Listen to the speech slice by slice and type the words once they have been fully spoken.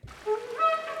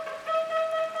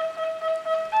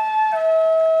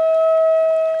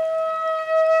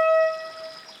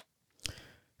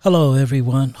Hello,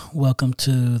 everyone. Welcome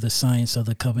to the Science of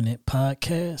the Covenant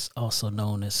podcast, also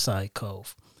known as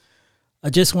PsyCove.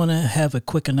 I just want to have a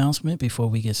quick announcement before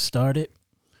we get started.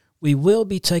 We will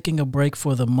be taking a break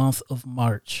for the month of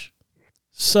March.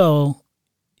 So,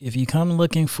 if you come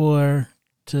looking for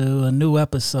to a new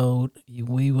episode,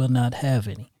 we will not have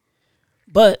any.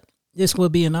 But this will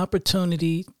be an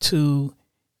opportunity to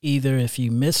either, if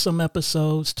you missed some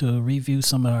episodes, to review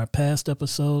some of our past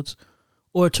episodes,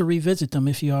 or to revisit them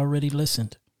if you already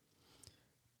listened.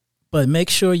 But make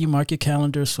sure you mark your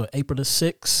calendars for April the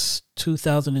 6th,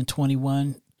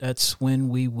 2021. That's when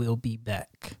we will be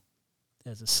back,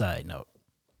 as a side note.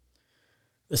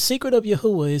 The secret of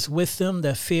Yahuwah is with them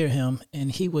that fear him,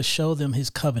 and he will show them his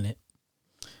covenant.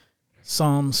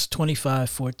 Psalms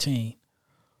 25:14.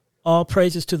 All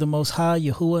praises to the Most High,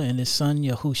 Yahuwah, and his son,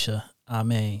 Yahusha.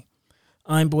 Amen.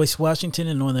 I'm Boyce Washington,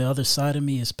 and on the other side of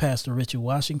me is Pastor Richard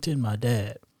Washington, my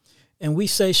dad. And we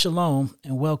say shalom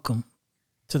and welcome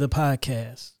to the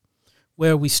podcast,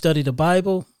 where we study the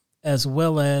Bible as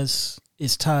well as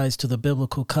its ties to the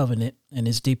biblical covenant and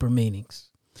its deeper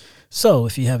meanings. So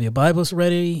if you have your Bibles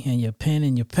ready and your pen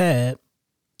and your pad,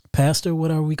 Pastor, what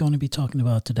are we going to be talking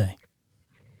about today?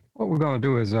 What we're going to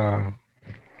do is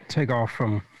take off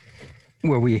from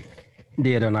where we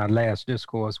did in our last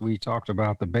discourse. We talked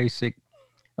about the basic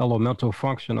elemental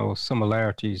functional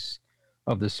similarities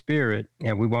of the spirit,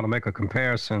 and we want to make a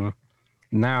comparison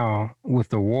now with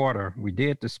the water. We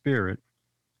did the spirit.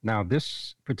 Now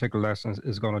this particular lesson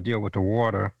is going to deal with the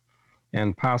water,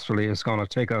 and possibly it's going to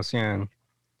take us in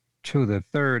to the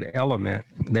third element.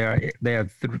 There are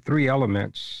three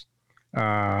elements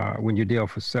when you deal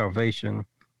with salvation.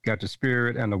 You got the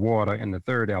spirit and the water and the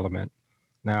third element.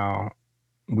 Now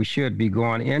we should be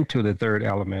going into the third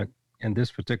element in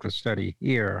this particular study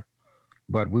here,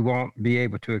 but we won't be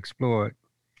able to explore it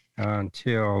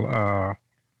until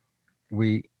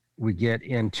we get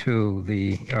into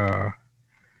the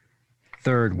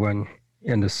third one,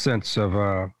 in the sense of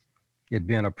it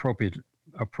being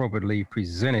appropriately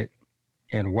presented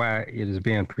and why it is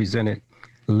being presented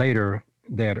later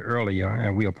than earlier,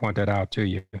 and we'll point that out to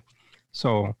you.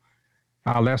 So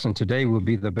our lesson today will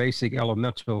be the basic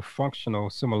elemental functional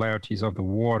similarities of the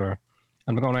water.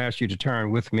 I'm going to ask you to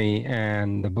turn with me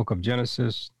in the book of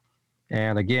Genesis.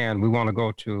 And again, we want to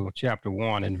go to chapter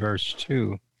 1 and verse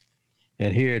 2.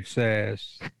 And here it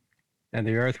says, "And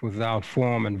the earth was without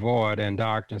form and void, and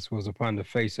darkness was upon the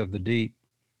face of the deep.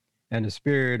 And the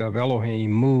spirit of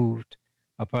Elohim moved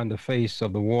upon the face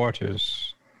of the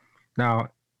waters." Now,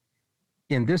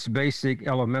 in this basic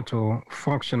elemental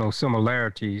functional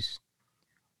similarities,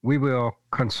 we will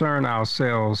concern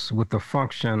ourselves with the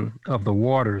function of the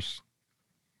waters.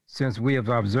 Since we have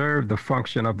observed the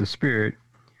function of the spirit,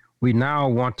 we now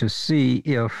want to see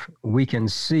if we can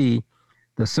see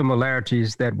the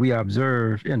similarities that we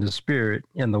observe in the spirit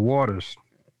in the waters.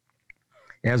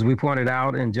 As we pointed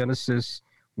out in Genesis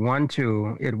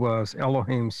 1:2, it was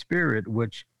Elohim's spirit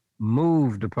which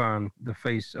moved upon the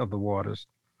face of the waters.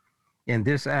 In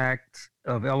this act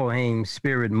of Elohim's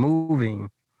spirit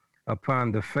moving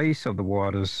upon the face of the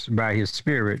waters by his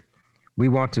spirit, we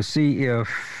want to see if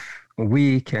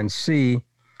we can see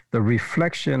the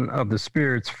reflection of the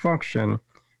spirit's function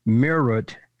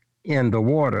mirrored in the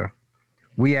water.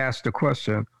 We ask the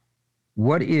question,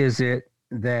 what is it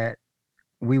that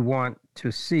we want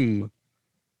to see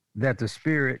that the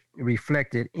spirit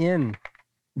reflected in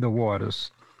the waters?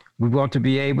 We want to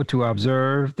be able to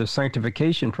observe the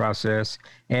sanctification process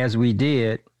as we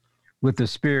did with the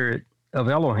spirit of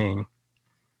Elohim.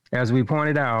 As we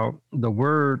pointed out, the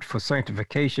word for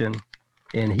sanctification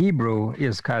in Hebrew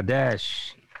is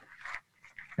Kadesh.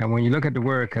 And when you look at the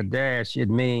word Kadesh, it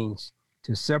means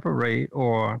to separate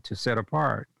or to set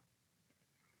apart.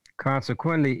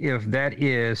 Consequently, if that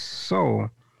is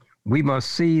so, we must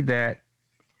see that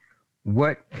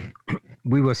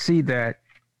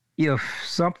if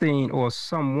something or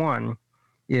someone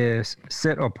is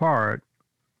set apart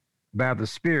by the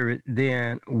Spirit,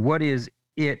 then what is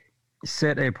it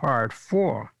set apart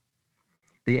for?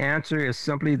 The answer is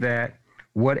simply that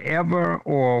whatever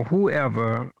or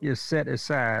whoever is set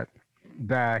aside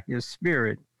by his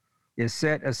Spirit is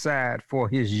set aside for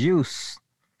his use.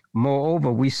 Moreover,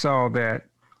 we saw that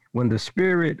when the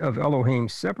Spirit of Elohim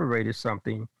separated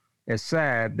something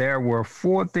aside, there were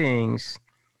four things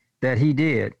that he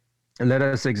did. And let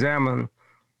us examine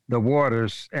the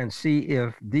waters and see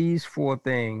if these four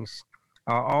things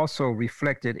are also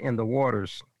reflected in the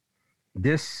waters.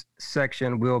 This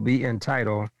section will be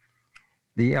entitled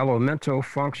 "The Elemental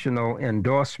Functional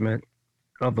Endorsement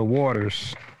of the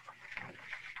Waters."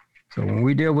 So when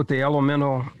we deal with the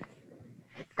elemental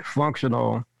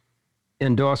functional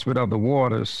endorsement of the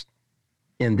waters,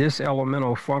 in this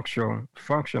elemental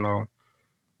functional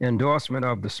endorsement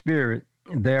of the Spirit,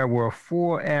 there were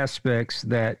four aspects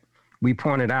that we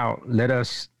pointed out. Let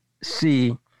us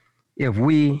see if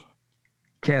we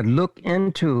can look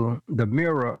into the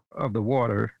mirror of the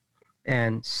water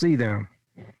and see them.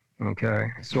 Okay,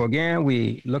 so again,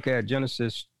 we look at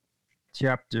Genesis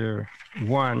chapter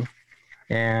 1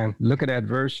 and look at that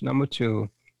verse number 2.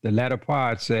 The latter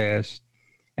part says,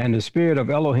 and the Spirit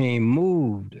of Elohim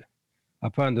moved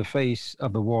upon the face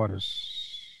of the waters.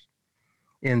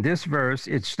 In this verse,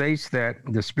 it states that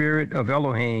the Spirit of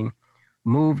Elohim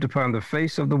moved upon the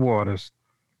face of the waters.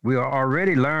 We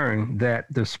already learned that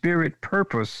the Spirit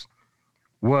purpose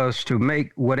was to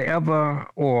make whatever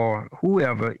or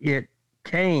whoever it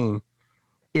came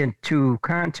into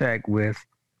contact with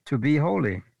to be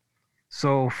holy.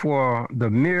 So for the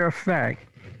mere fact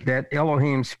that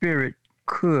Elohim's Spirit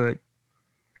could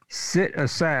set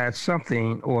aside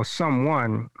something or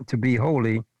someone to be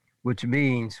holy, which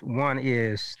means one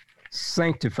is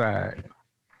sanctified.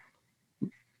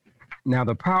 Now,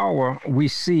 the power we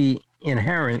see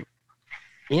inherent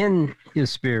in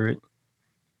his Spirit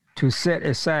to set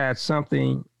aside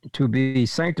something to be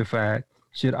sanctified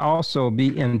should also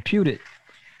be imputed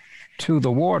to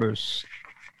the waters.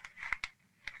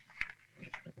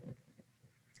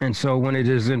 And so when it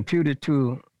is imputed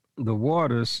to the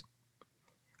waters,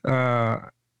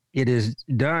 it is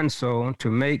done so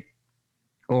to make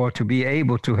or to be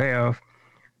able to have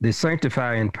the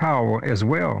sanctifying power as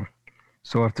well.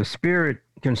 So if the Spirit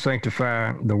can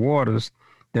sanctify the waters,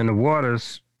 then the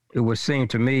waters, it would seem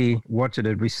to me, once it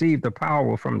had received the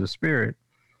power from the Spirit,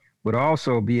 would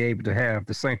also be able to have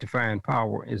the sanctifying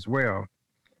power as well.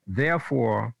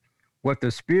 Therefore, what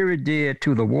the Spirit did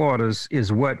to the waters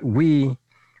is what we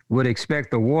would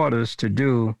expect the waters to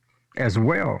do as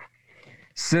well.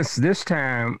 Since this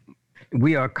time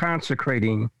we are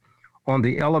consecrating on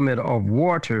the element of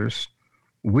waters,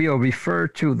 we'll refer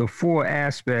to the four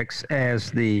aspects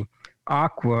as the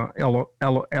aqua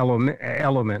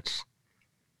elements.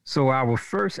 So our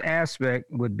first aspect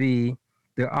would be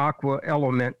the aqua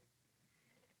element,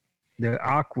 the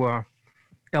aqua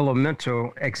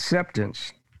elemental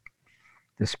acceptance.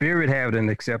 The Spirit had an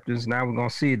acceptance. Now we're going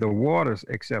to see the water's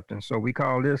acceptance. So we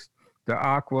call this the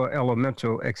aqua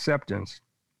elemental acceptance.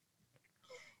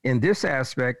 In this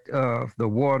aspect of the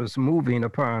waters moving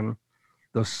upon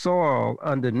the soil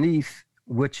underneath,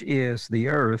 which is the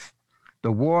earth,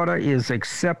 the water is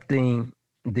accepting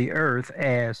the earth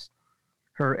as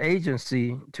her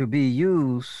agency to be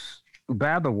used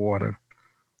by the water.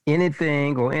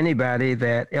 Anything or anybody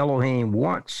that Elohim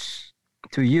wants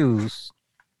to use,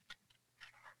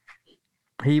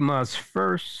 he must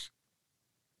first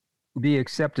be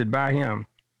accepted by him.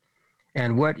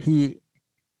 And what he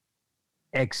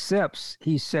accepts,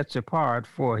 he sets apart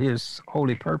for his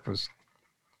holy purpose.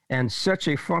 And such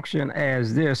a function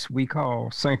as this we call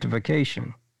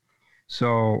sanctification.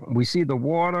 So we see the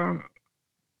water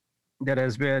that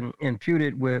has been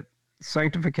imputed with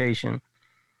sanctification,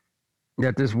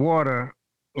 that this water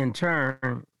in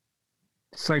turn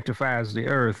sanctifies the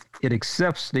earth. It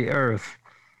accepts the earth.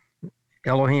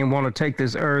 Elohim want to take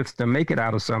this earth to make it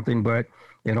out of something, but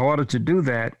in order to do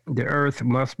that, the earth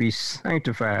must be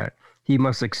sanctified. He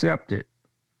must accept it.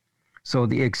 So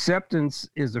the acceptance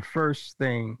is the first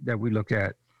thing that we look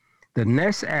at. The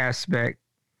next aspect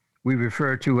we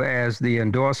refer to as the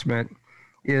endorsement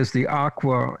is the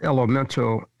aqua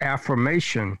elemental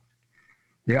affirmation.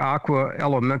 The aqua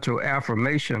elemental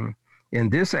affirmation in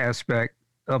this aspect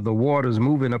of the waters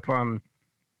moving upon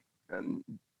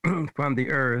the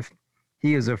earth,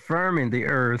 he is affirming the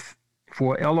earth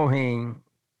for Elohim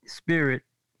Spirit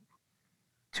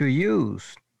to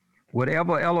use.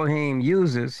 Whatever Elohim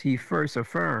uses, he first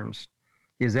affirms.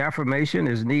 His affirmation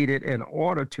is needed in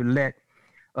order to let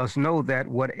us know that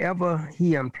whatever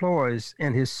he employs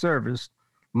in his service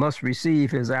must receive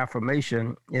his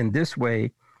affirmation. In this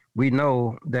way, we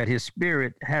know that his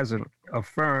Spirit hasn't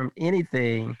affirmed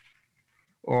anything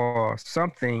or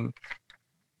something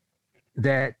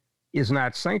that is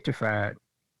not sanctified.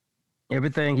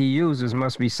 Everything he uses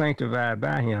must be sanctified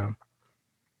by him.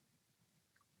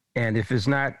 And if it's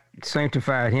not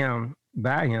sanctified him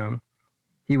by him,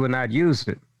 he will not use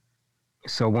it.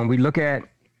 So when we look at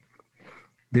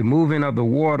the moving of the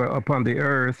water upon the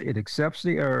earth, it accepts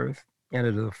the earth and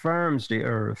it affirms the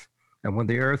earth. And when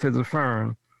the earth is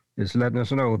affirmed, it's letting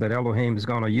us know that Elohim is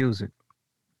going to use it.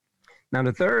 Now,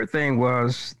 the third thing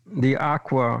was the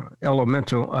aqua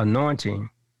elemental anointing.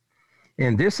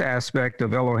 In this aspect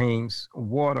of Elohim's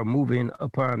water moving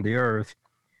upon the earth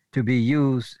to be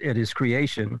used at his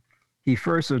creation, he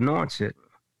first anoints it.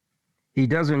 He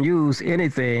doesn't use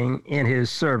anything in his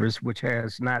service which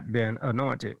has not been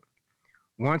anointed.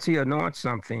 Once he anoints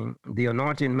something, the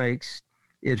anointing makes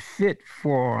it fit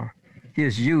for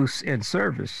his use in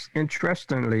service.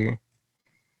 Interestingly,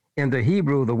 in the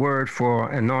Hebrew, the word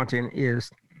for anointing is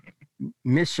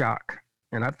mishak.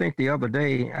 And I think the other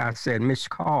day I said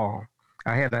mishkal.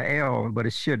 I had an L, but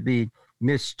it should be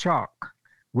mishchak,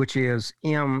 which is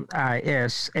Mishchah.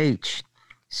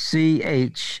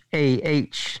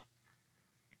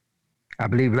 I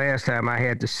believe last time I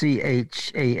had the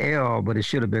Chal, but it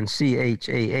should have been Chah,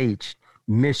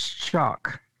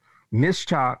 mishchak.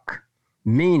 Mishchak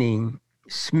meaning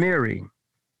smearing.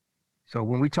 So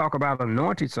when we talk about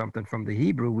anointing something from the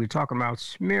Hebrew, we're talking about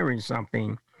smearing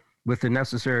something with the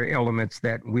necessary elements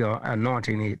that we are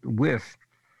anointing it with.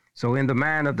 So in the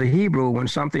mind of the Hebrew, when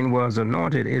something was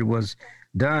anointed, it was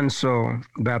done so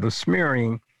by the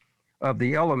smearing of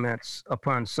the elements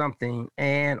upon something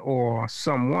and or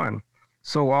someone.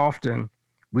 So often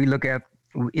we look at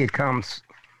it comes,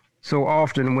 so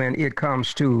often when it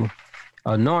comes to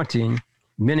anointing,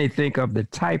 many think of the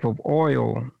type of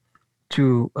oil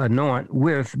to anoint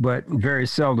with, but very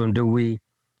seldom do we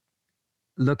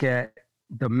look at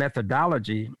the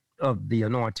methodology of the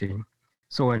anointing.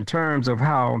 So in terms of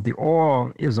how the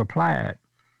oil is applied,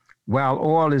 while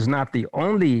oil is not the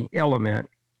only element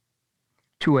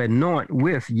to anoint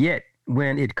with, yet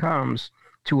when it comes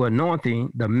to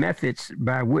anointing, the methods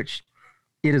by which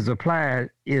it is applied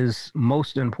is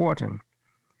most important.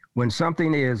 When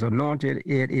something is anointed,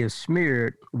 it is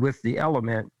smeared with the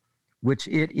element which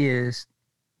it is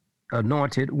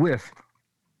anointed with.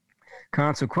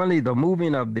 Consequently, the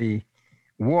moving of the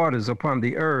waters upon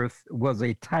the earth was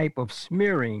a type of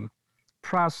smearing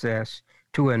process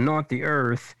to anoint the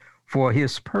earth for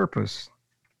his purpose.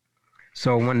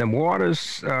 So when the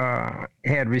waters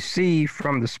had received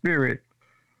from the Spirit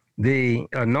the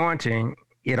anointing,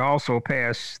 it also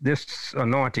passed this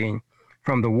anointing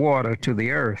from the water to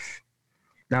the earth.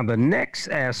 Now, the next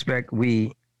aspect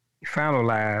we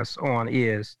finalize on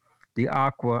is the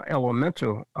aqua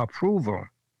elemental approval.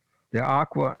 The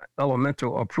aqua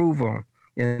elemental approval.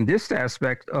 In this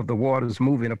aspect of the waters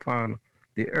moving upon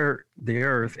the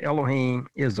earth, Elohim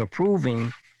is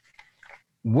approving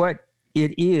what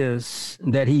it is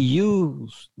that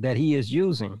he is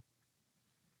using.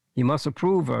 He must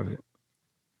approve of it.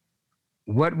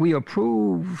 What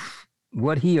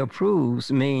he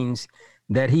approves means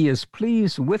that he is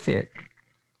pleased with it.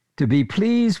 To be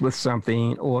pleased with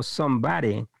something or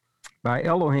somebody by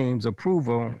Elohim's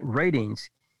approval ratings,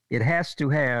 it has to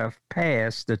have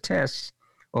passed the test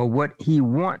of what he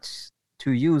wants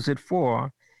to use it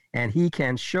for, and he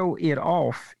can show it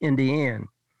off in the end.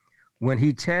 When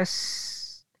he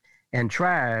tests and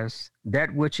tries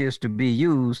that which is to be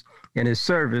used in his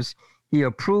service, he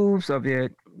approves of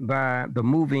it by the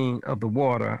moving of the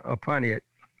water upon it.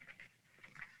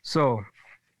 So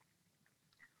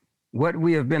what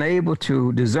we have been able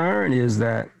to discern is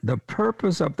that the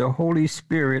purpose of the Holy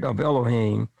Spirit of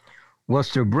Elohim was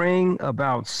to bring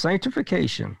about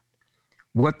sanctification.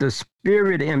 What the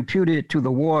Spirit imputed to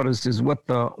the waters is what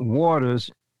the waters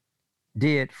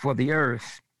did for the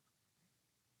earth.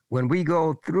 When we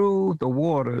go through the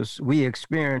waters, we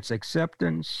experience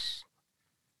acceptance,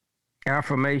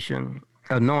 affirmation,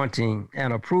 anointing,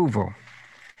 and approval.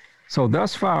 So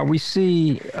thus far, we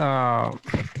see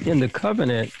in the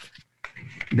covenant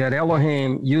that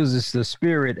Elohim uses the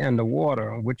Spirit and the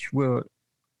water, which will,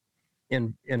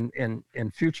 in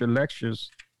future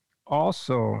lectures,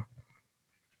 also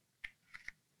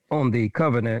on the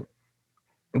covenant,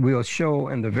 we'll show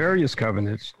in the various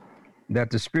covenants that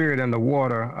the Spirit and the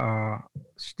water are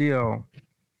still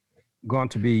going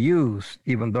to be used,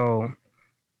 even though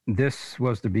this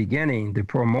was the beginning, the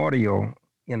primordial,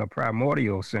 in a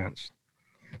primordial sense.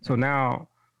 So now,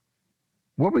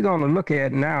 what we're going to look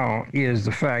at now is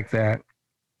the fact that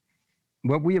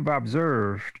what we have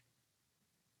observed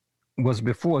was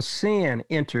before sin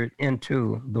entered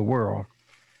into the world.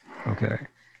 Okay.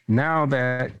 Now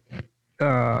that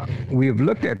we have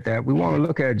looked at that, we want to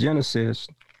look at Genesis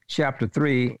chapter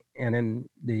 3, and in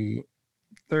the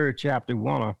third chapter, we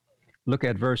want to look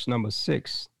at verse number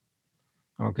 6.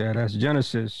 Okay, that's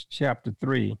Genesis chapter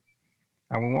 3.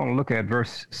 And we want to look at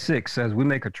verse 6 as we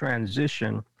make a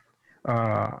transition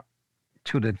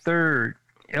to the third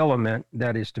element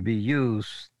that is to be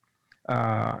used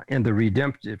in the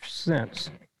redemptive sense.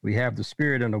 We have the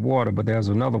Spirit and the water, but there's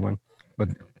another one. But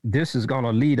this is going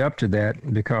to lead up to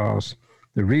that, because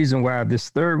the reason why this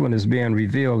third one is being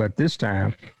revealed at this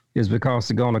time is because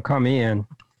it's going to come in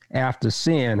after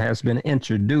sin has been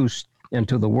introduced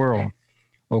into the world.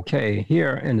 Okay,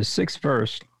 here in the 6th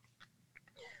verse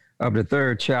of the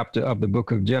 3rd chapter of the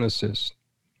book of Genesis,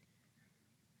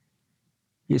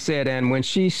 he said, and when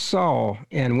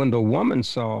the woman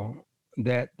saw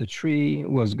that the tree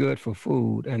was good for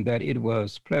food, and that it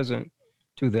was pleasant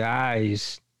to the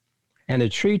eyes, and a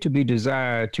tree to be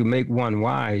desired to make one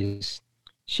wise,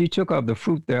 she took of the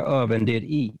fruit thereof and did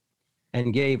eat,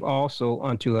 and gave also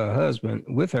unto her husband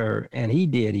with her, and he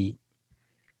did eat.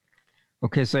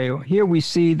 Okay, so here we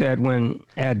see that when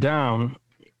Adam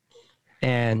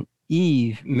and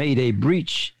Eve made a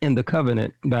breach in the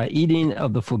covenant by eating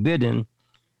of the forbidden,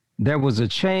 there was a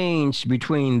change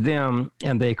between them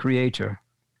and their creator.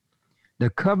 The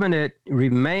covenant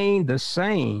remained the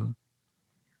same,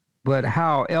 but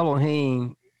how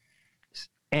Elohim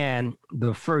and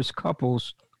the first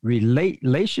couple's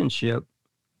relationship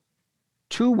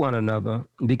to one another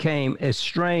became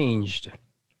estranged.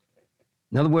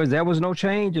 In other words, there was no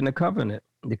change in the covenant.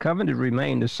 The covenant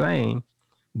remained the same,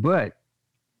 but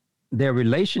their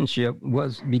relationship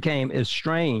became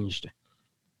estranged.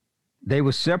 They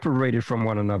were separated from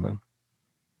one another.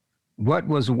 What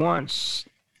was once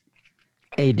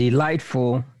a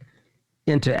delightful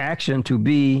interaction to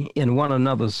be in one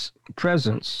another's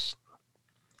presence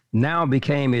now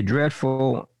became a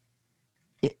dreadful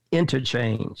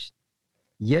interchange.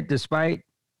 Yet despite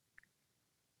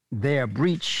their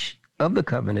breach of the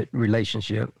covenant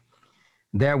relationship,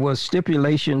 there was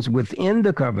stipulations within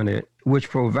the covenant which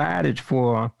provided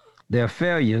for their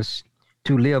failures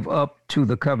to live up to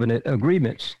the covenant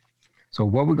agreements. So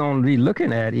what we're going to be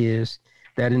looking at is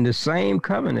that in the same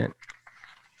covenant,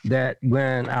 that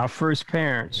when our first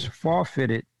parents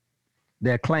forfeited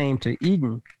their claim to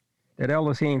Eden, that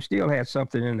Elohim still had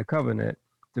something in the covenant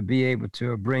to be able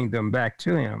to bring them back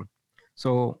to him.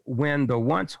 So when the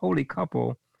once holy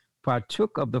couple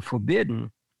partook of the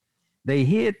forbidden, they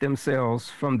hid themselves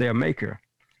from their maker.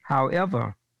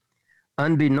 However,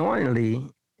 unbeknowingly,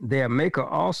 their maker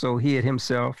also hid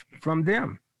himself from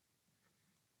them.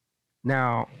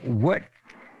 Now, what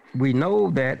we know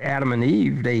that Adam and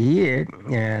Eve, they hid,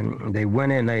 and they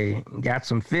went and they got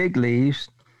some fig leaves,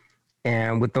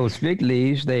 and with those fig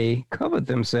leaves, they covered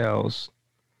themselves.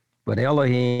 But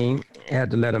Elohim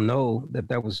had to let them know that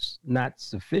that was not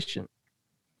sufficient.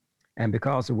 And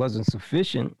because it wasn't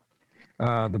sufficient,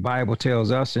 the Bible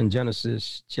tells us in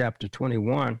Genesis chapter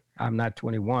 21, I'm not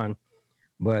 21,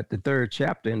 but the 3rd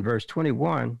chapter in verse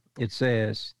 21, it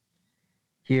says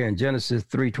here in Genesis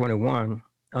 3:21,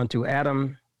 unto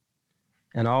Adam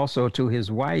and also to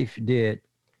his wife did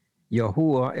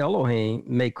Yahuwah Elohim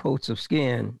make coats of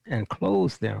skin and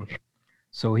clothe them.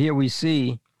 So here we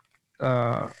see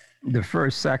the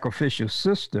first sacrificial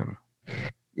system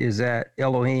is that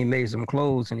Elohim made some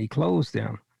clothes and he clothes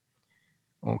them.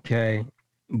 Okay.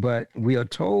 But we are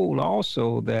told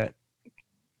also that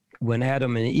when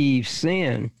Adam and Eve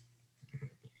sinned,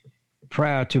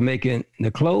 prior to making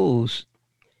the clothes,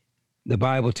 the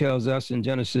Bible tells us in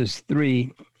Genesis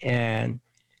 3 and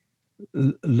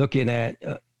looking at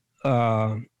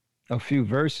a few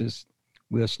verses,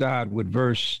 we'll start with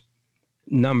verse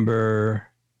number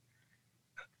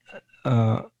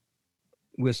 7.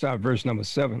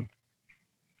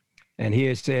 And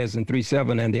here it says in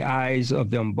 3:7, and the eyes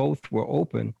of them both were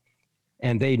open,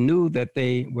 and they knew that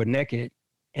they were naked,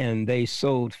 and they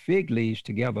sewed fig leaves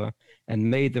together and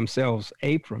made themselves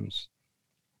aprons.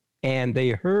 And they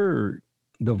heard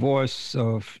the voice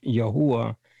of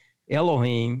Yahuwah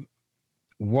Elohim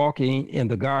walking in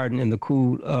the garden in the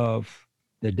cool of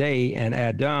the day, and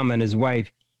Adam and his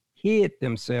wife hid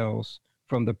themselves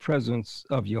from the presence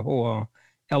of Yahuwah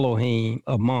Elohim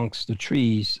amongst the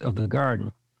trees of the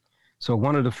garden. So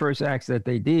one of the first acts that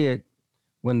they did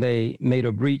when they made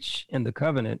a breach in the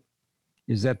covenant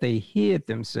is that they hid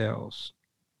themselves.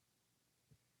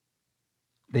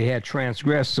 They had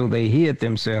transgressed, so they hid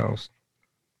themselves.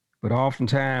 But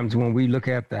oftentimes when we look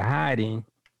at the hiding,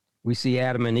 we see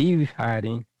Adam and Eve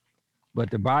hiding,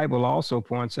 but the Bible also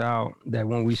points out that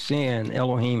when we sin,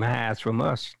 Elohim hides from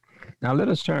us. Now let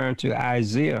us turn to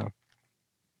Isaiah,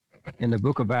 in the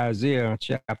book of Isaiah,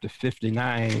 chapter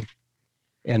 59,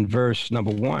 and verse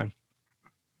number 1.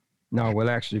 No, well,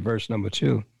 actually, verse number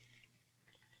 2.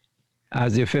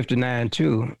 Isaiah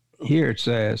 59:2. Here it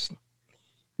says,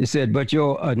 it said, but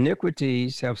your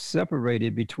iniquities have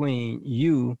separated between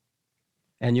you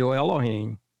and your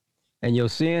Elohim, and your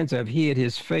sins have hid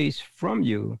his face from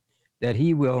you, that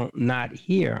he will not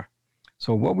hear.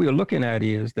 So what we're looking at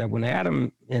is that when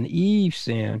Adam and Eve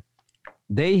sinned,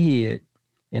 they hid.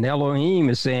 And Elohim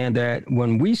is saying that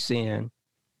when we sin,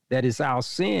 that it's our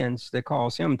sins that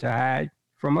cause him to hide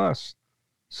from us.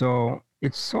 So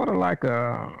it's sort of like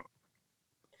a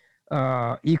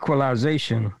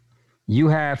equalization. You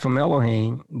hide from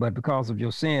Elohim, but because of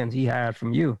your sins, he hid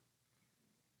from you.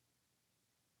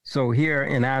 So here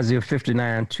in Isaiah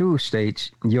 59:2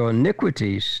 states, your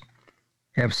iniquities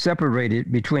have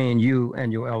separated between you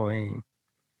and your Elohim.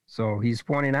 So he's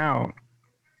pointing out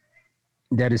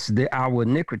that it's our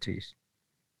iniquities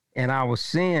and our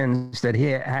sins that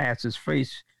he hides his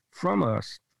face from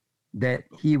us that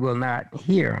he will not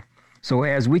hear. So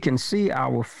as we can see,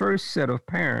 our first set of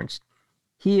parents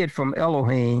hid from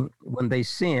Elohim when they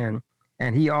sinned,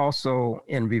 and he also,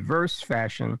 in reverse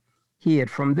fashion, hid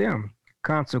from them.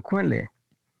 Consequently,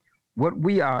 what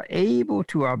we are able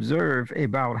to observe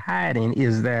about hiding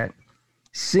is that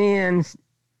sin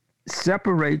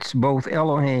separates both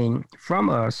Elohim from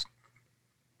us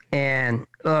and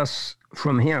us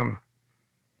from him.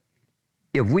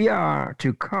 If we are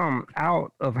to come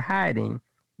out of hiding,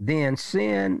 then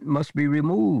sin must be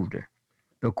removed.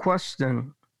 The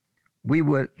question we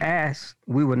would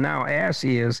now ask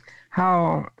is,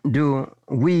 how do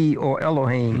we or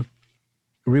Elohim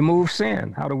remove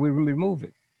sin? How do we remove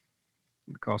it?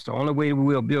 Because the only way we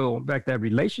will build back that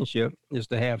relationship is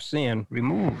to have sin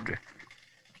removed.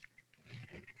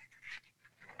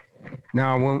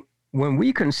 Now, when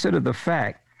we consider the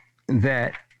fact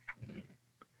that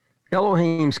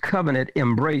Elohim's covenant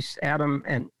embraced Adam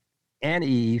and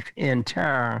Eve's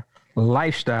entire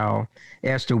lifestyle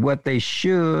as to what they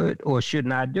should or should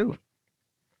not do.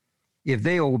 If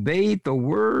they obeyed the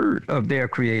word of their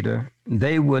creator,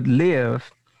 they would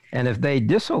live, and if they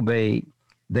disobeyed,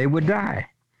 they would die.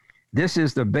 This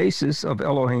is the basis of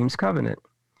Elohim's covenant.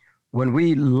 When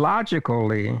we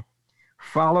logically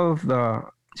follow the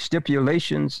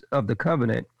stipulations of the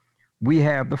covenant, we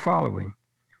have the following.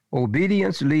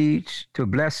 Obedience leads to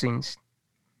blessings,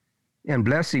 and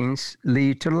blessings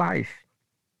lead to life.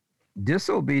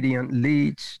 Disobedience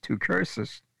leads to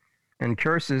curses, and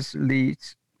curses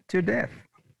leads to death.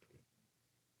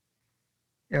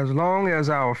 As long as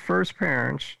our first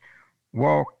parents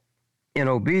walked in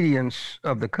obedience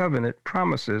of the covenant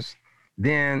promises,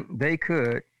 then they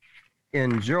could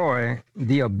enjoy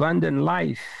the abundant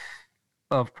life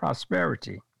of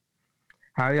prosperity.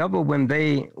 However, when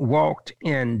they walked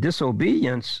in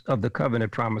disobedience of the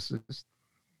covenant promises,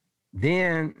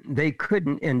 then they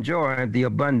couldn't enjoy the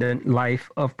abundant life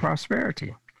of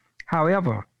prosperity.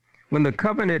 However, when the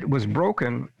covenant was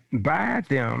broken by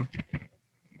them,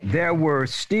 there were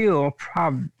still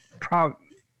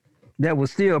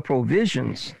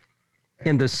provisions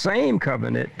in the same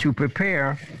covenant to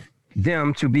prepare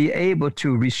them to be able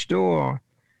to be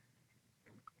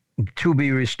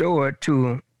restored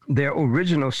to their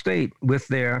original state with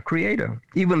their creator.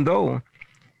 Even though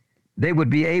they would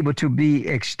be able to be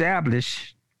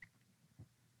established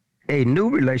a new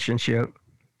relationship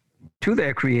to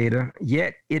their creator,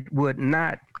 yet it would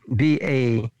not be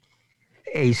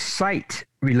a sight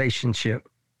relationship,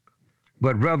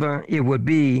 but rather it would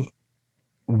be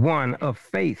one of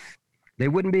faith. They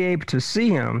wouldn't be able to see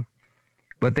him,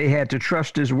 but they had to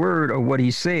trust his word or what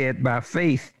he said by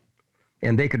faith,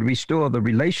 and they could restore the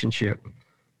relationship,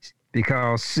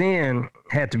 because sin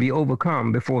had to be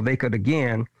overcome before they could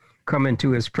again come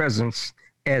into his presence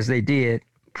as they did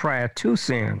prior to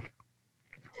sin.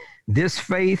 This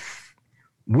faith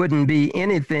wouldn't be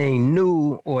anything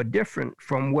new or different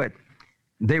from what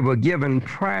they were given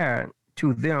prior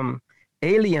to them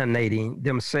alienating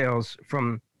themselves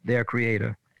from their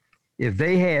creator. If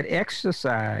they had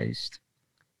exercised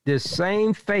this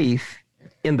same faith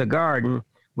in the garden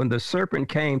when the serpent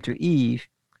came to Eve,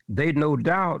 they no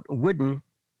doubt wouldn't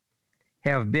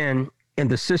have been in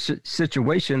the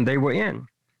situation they were in.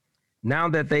 Now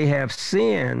that they have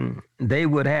sinned, they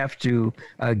would have to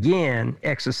again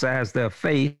exercise their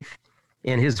faith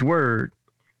in his word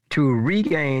to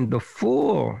regain the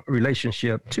full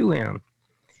relationship to him.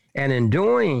 And in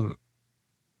doing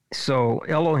so,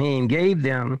 Elohim gave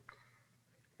them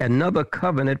another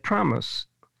covenant promise.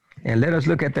 And let us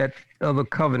look at that other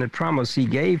covenant promise he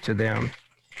gave to them.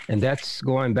 And that's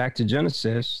going back to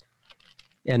Genesis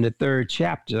in the 3rd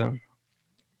chapter.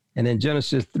 And in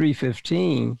Genesis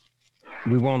 3:15,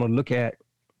 we want to look at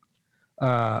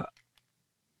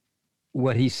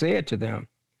what he said to them.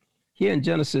 Here in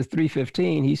Genesis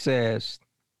 3:15, he says,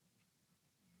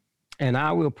 "And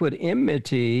I will put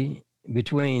enmity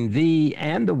between thee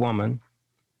and the woman,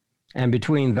 and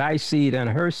between thy seed and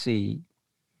her seed.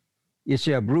 It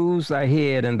shall bruise thy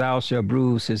head, and thou shalt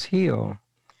bruise his heel."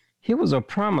 Here was a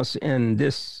promise in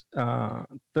this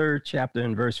 3rd chapter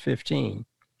in verse 15.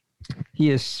 He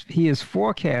is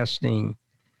forecasting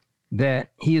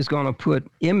that he is going to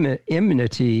put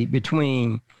enmity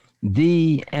between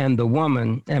thee and the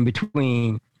woman, and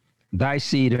between thy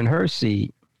seed and her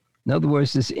seed. In other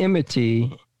words, this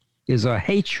enmity is a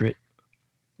hatred.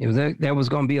 There was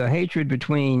going to be a hatred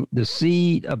between the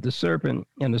seed of the serpent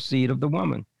and the seed of the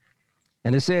woman.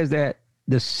 And it says that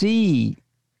the seed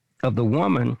of the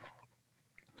woman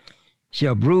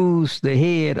shall bruise the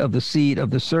head of the seed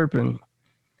of the serpent,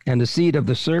 and the seed of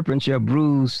the serpent shall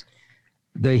bruise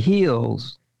the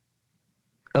heels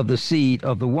of the seed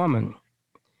of the woman.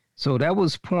 So that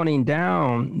was pointing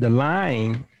down the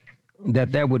line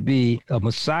that there would be a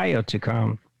Messiah to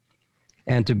come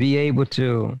and to be able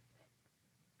to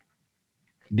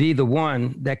be the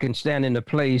one that can stand in the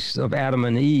place of Adam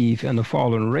and Eve and the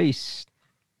fallen race.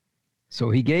 So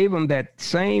he gave them that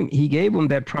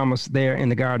promise there in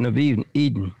the Garden of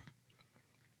Eden.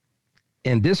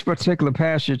 And this particular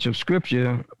passage of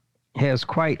scripture has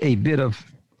quite a bit of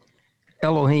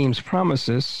Elohim's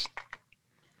promises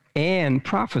and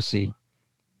prophecy.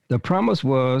 The promise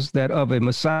was that of a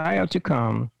Messiah to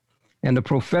come, and the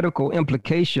prophetical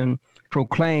implication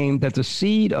proclaimed that the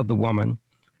seed of the woman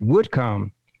would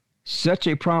come. Such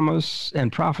a promise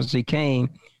and prophecy came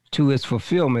to its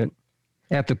fulfillment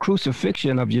at the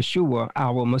crucifixion of Yeshua,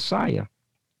 our Messiah.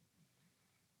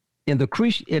 In the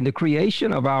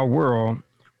creation of our world,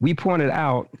 we pointed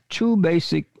out two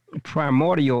basic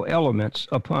primordial elements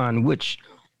upon which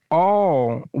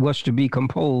all was to be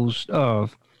composed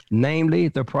of, namely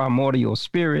the primordial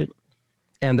spirit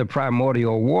and the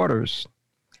primordial waters.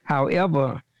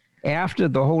 However, after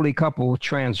the holy couple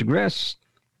transgressed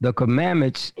the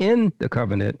commandments in the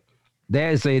covenant,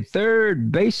 there is a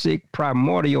third basic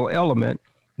primordial element,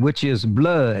 which is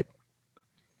blood.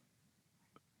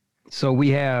 So we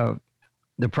have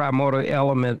the primordial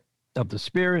element of the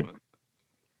spirit,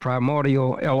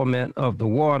 primordial element of the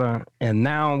water, and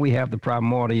now we have the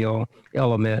primordial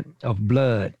element of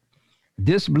blood.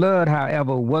 This blood,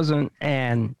 however, wasn't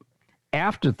an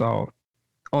afterthought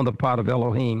on the part of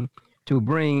Elohim to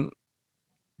bring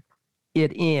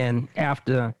it in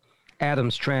after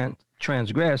Adam's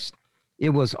transgressed. It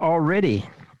was already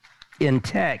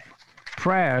intact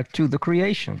prior to the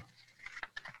creation.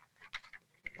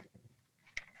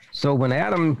 So when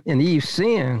Adam and Eve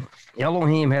sinned,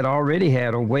 Elohim had already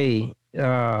had a way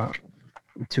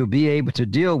to be able to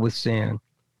deal with sin,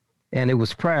 and it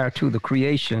was prior to the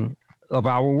creation of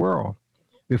our world.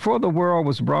 Before the world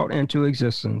was brought into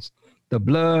existence, the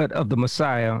blood of the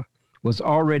Messiah was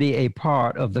already a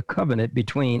part of the covenant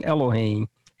between Elohim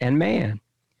and man.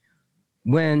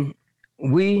 When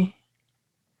we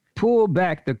pull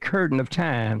back the curtain of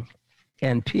time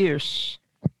and pierce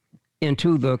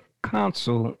into the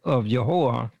counsel of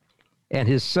Yahweh and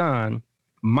his son,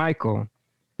 Michael,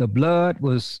 the blood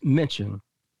was mentioned.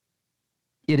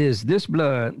 It is this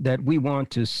blood that we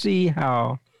want to see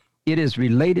how it is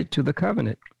related to the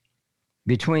covenant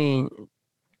between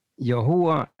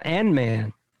Yahuwah and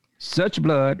man. Such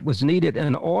blood was needed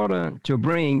in order to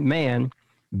bring man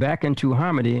back into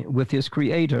harmony with his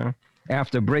creator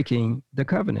after breaking the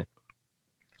covenant.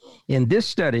 In this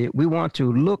study, we want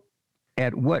to look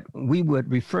at what we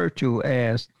would refer to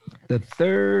as the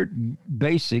third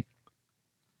basic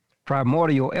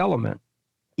primordial element.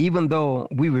 Even though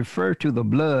we refer to the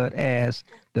blood as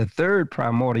the third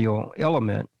primordial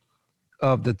element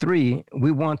of the three,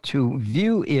 we want to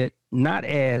view it not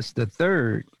as the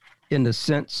third in the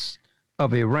sense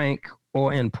of a rank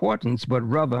or importance, but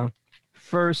rather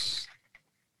first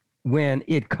when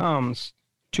it comes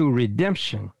to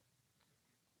redemption.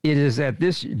 It is at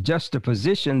this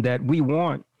juxtaposition that we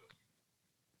want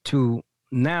to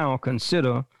now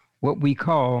consider what we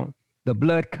call the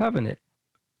blood covenant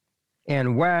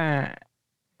and why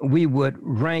we would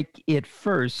rank it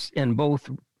first in both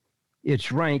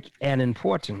its rank and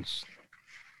importance.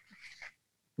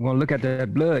 We're going to look at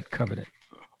that blood covenant.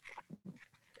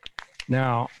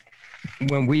 Now,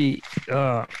 when we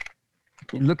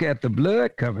look at the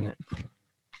blood covenant,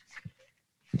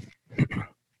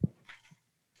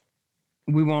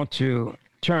 we want to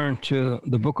turn to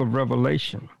the book of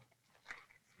Revelation.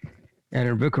 And in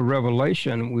the book of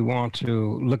Revelation, we want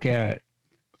to look at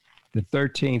the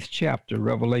 13th chapter,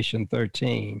 Revelation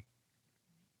 13.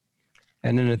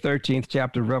 And in the 13th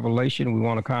chapter of Revelation, we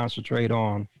want to concentrate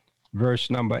on verse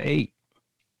number 8.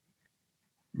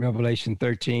 Revelation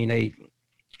 13:8.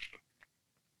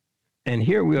 And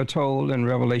here we are told in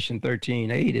Revelation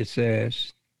 13:8, it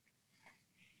says,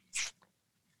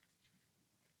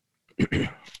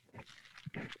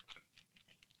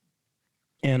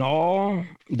 and all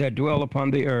that dwell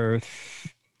upon the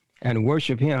earth and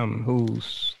worship him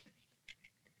whose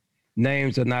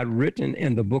names are not written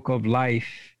in the book of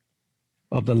life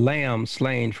of the Lamb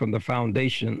slain from the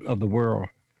foundation of the world.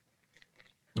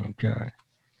 Okay.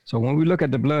 So when we look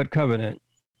at the blood covenant,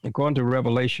 according to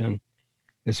Revelation,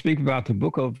 it speaks about the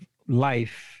book of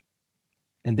life.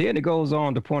 And then it goes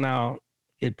on to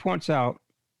points out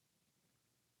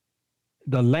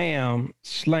the lamb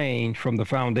slain from the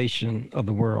foundation of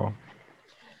the world.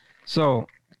 So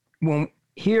when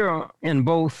here in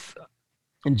both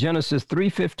in Genesis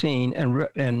 3:15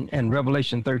 and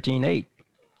Revelation 13:8,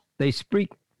 they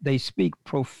speak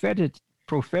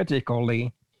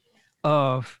prophetically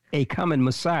of a coming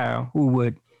Messiah who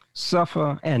would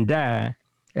suffer and die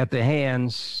at the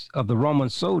hands of the Roman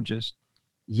soldiers.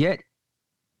 Yet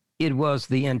it was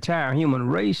the entire human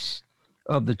race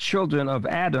of the children of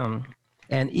Adam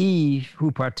and Eve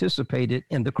who participated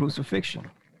in the crucifixion.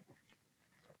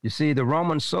 You see, the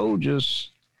Roman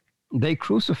soldiers, they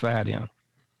crucified him.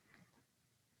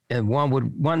 And one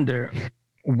would wonder,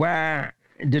 why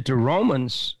did the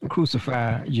Romans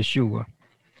crucify Yeshua?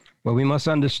 Well, we must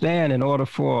understand, in order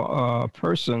for a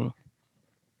person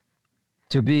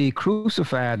to be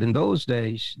crucified in those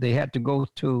days, they had to go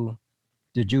to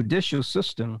the judicial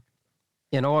system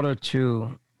in order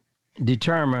to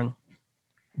determine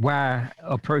why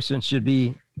a person should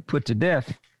be put to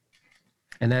death.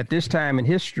 And at this time in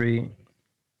history,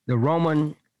 the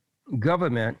Roman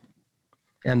government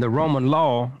and the Roman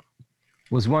law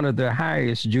was one of the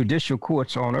highest judicial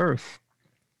courts on earth.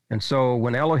 And so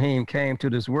when Elohim came to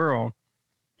this world,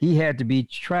 he had to be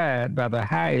tried by the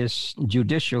highest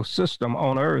judicial system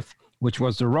on earth, which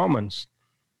was the Romans.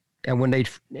 And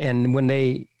when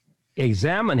they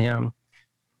examined him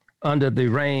under the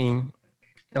reign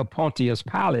of Pontius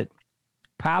Pilate,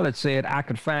 Pilate said, I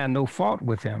could find no fault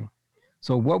with him.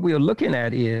 So what we are looking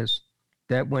at is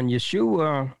that when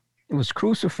Yeshua was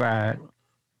crucified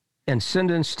and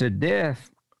sentenced to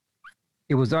death,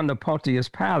 it was under Pontius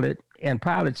Pilate, and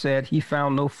Pilate said he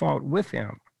found no fault with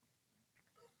him.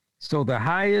 So the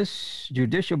highest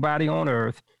judicial body on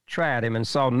earth tried him and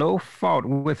saw no fault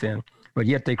with him, but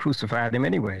yet they crucified him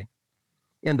anyway.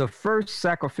 In the first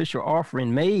sacrificial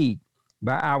offering made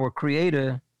by our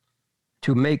Creator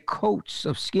to make coats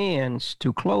of skins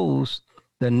to clothe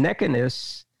the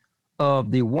nakedness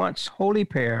of the once holy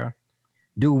pair,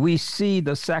 do we see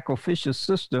the sacrificial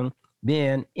system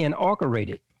being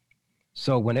inaugurated.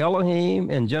 So when Elohim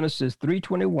in Genesis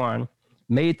 3:21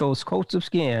 made those coats of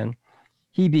skin,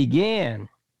 he began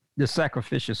the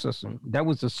sacrificial system. That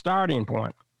was the starting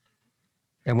point.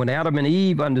 And when Adam and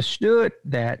Eve understood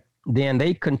that, then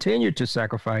they continued to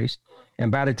sacrifice.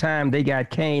 And by the time they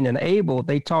got Cain and Abel,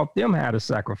 they taught them how to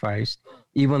sacrifice,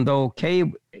 even though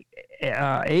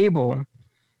Abel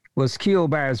was killed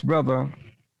by his brother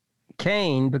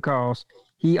Cain because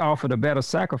he offered a better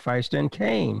sacrifice than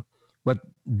Cain. But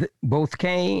both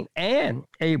Cain and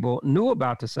Abel knew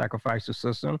about the sacrificial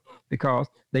system because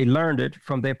they learned it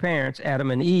from their parents,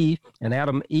 Adam and Eve, and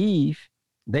Adam and Eve,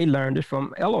 they learned it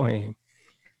from Elohim.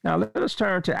 Now let us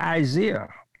turn to Isaiah.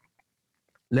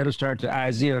 Let us turn to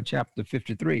Isaiah chapter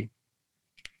 53.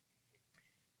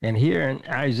 And here in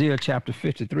Isaiah chapter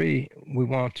 53, we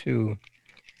want to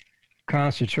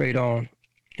concentrate on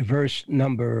verse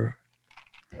number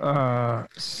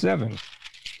 7.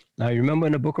 Now, you remember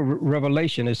in the book of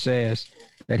Revelation, it says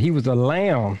that he was a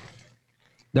lamb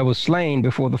that was slain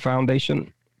before the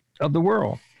foundation of the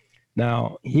world.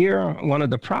 Now, here, one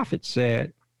of the prophets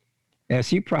said, as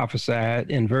he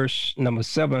prophesied in verse number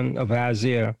 7 of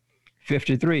Isaiah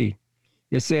 53,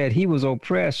 it said, he was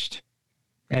oppressed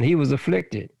and he was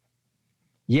afflicted,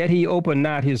 yet he opened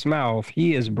not his mouth.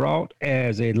 He is brought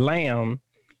as a lamb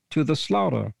to the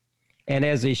slaughter, and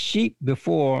as a sheep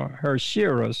before her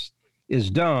shearers is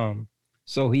dumb,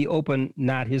 so he opened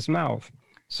not his mouth.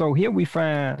 So here we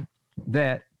find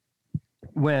that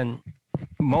when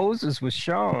Moses was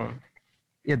shown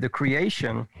in the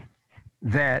creation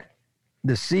that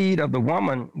the seed of the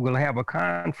woman will have a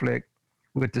conflict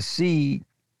with the seed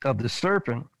of the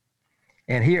serpent,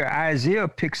 and here Isaiah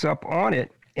picks up on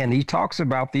it, and he talks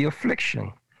about the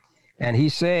affliction. And he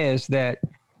says that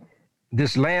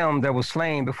this lamb that was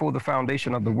slain before the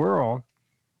foundation of the world,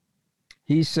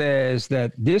 he says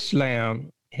that this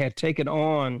lamb had taken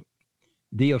on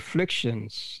the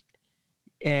afflictions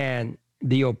and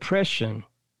the oppression,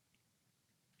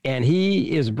 and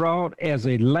he is brought as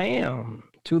a lamb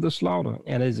to the slaughter,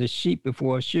 and as a sheep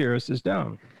before a shearers is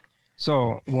dumb.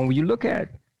 So when you look at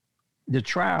the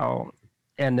trial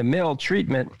and the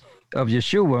maltreatment of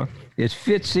Yeshua, it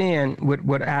fits in with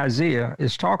what Isaiah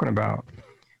is talking about.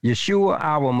 Yeshua,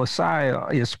 our Messiah,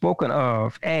 is spoken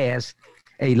of as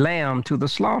a lamb to the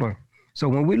slaughter. So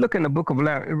when we look in the book of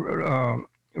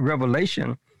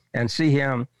Revelation and see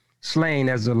him slain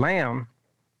as a lamb,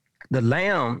 the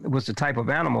lamb was the type of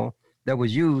animal that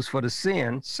was used for the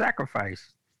sin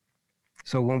sacrifice.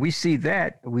 So when we see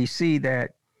that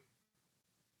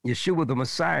Yeshua the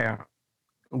Messiah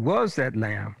was that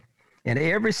lamb. And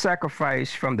every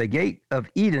sacrifice from the gate of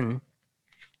Eden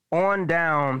on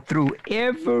down through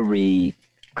every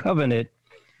covenant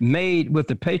made with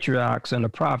the patriarchs and the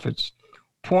prophets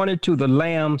pointed to the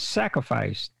lamb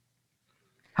sacrificed.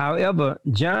 However,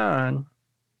 John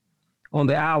on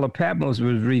the Isle of Patmos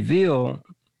was revealed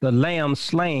the lamb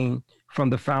slain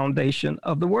from the foundation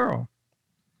of the world.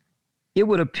 It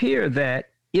would appear that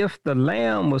if the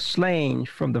lamb was slain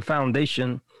from the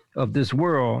foundation of this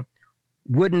world,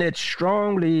 wouldn't it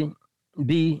strongly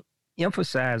be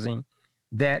emphasizing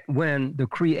that when the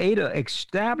Creator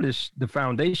established the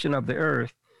foundation of the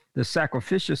earth, the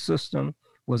sacrificial system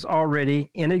was already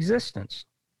in existence?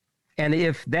 And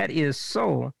if that is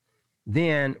so,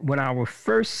 then when our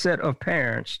first set of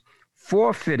parents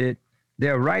forfeited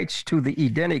their rights to the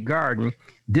Edenic garden,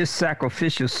 this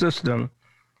sacrificial system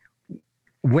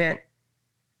went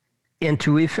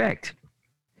into effect.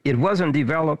 It wasn't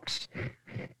developed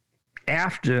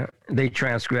after they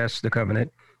transgressed the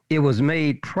covenant. It was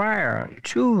made prior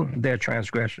to their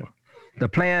transgression. The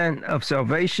plan of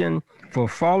salvation for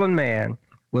fallen man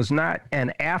was not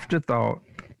an afterthought.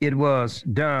 It was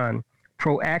done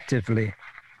proactively.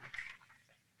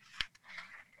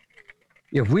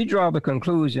 If we draw the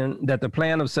conclusion that the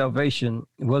plan of salvation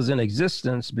was in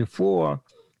existence before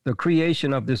the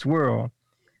creation of this world,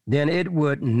 then it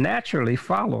would naturally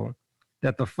follow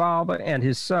that the Father and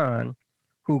his Son,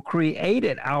 who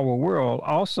created our world,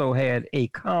 also had a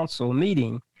council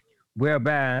meeting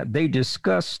whereby they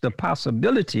discussed the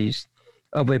possibilities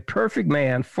of a perfect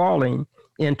man falling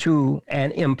into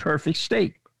an imperfect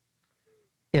state.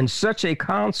 In such a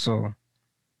council,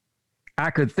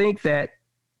 I could think that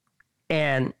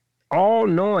an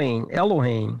all-knowing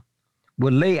Elohim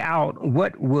would lay out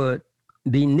what would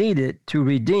be needed to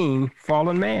redeem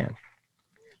fallen man.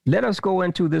 Let us go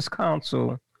into this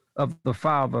council of the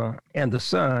Father and the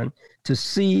Son to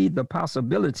see the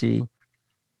possibility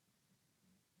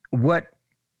what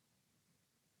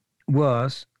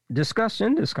was discussed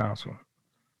in this council.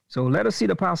 So let us see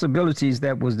the possibilities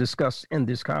that was discussed in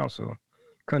this council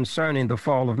concerning the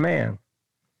fall of man.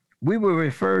 We will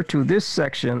refer to this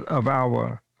section of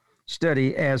our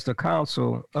study as the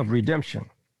council of redemption.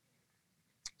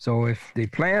 So if the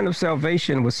plan of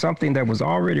salvation was something that was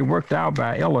already worked out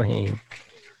by Elohim,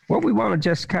 what we want to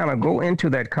just kind of go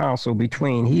into that council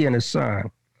between he and his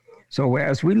son. So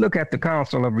as we look at the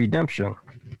council of redemption,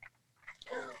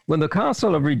 when the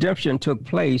council of redemption took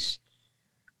place,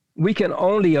 we can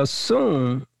only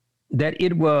assume that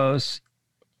it was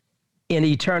in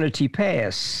eternity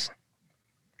past.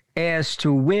 As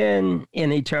to when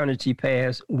in eternity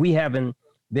past, we haven't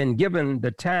been given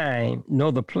the time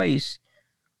nor the place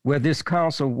where this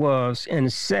council was in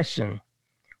session.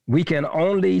 We can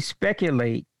only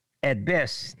speculate at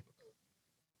best,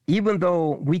 even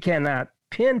though we cannot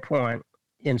pinpoint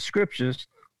in scriptures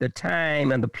the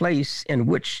time and the place in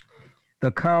which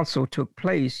the council took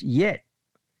place. Yet,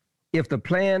 if the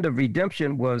plan of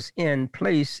redemption was in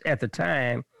place at the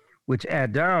time which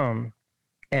Adam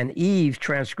and Eve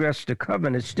transgressed the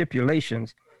covenant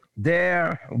stipulations,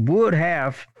 there would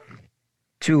have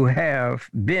to have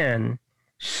been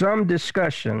some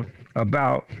discussion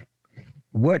about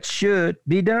what should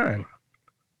be done.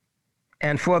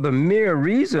 And for the mere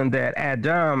reason that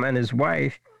Adam and his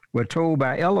wife were told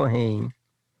by Elohim,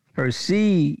 her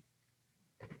seed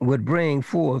would bring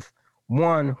forth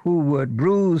one who would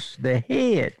bruise the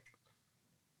head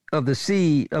of the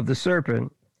seed of the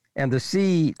serpent, and the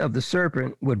seed of the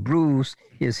serpent would bruise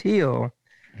his heel.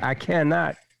 I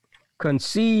cannot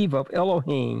conceive of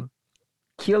Elohim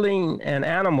killing an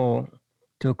animal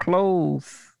to clothe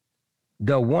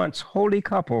the once holy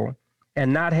couple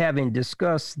and not having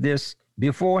discussed this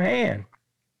beforehand.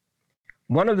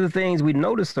 One of the things we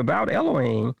noticed about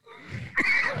Elohim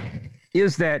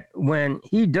is that when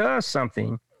he does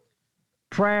something,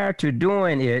 prior to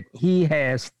doing it, he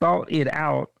has thought it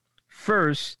out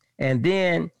first, and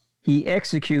then he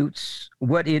executes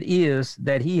what it is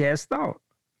that he has thought.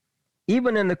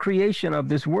 Even in the creation of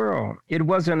this world, it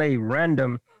wasn't a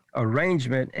random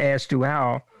arrangement as to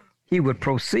how he would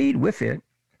proceed with it.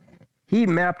 He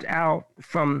mapped out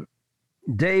from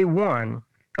day one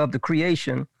of the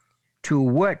creation to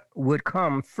what would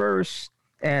come first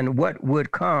and what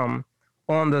would come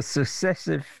on the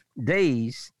successive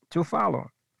days to follow.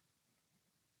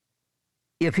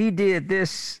 If he did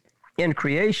this in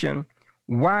creation,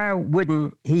 why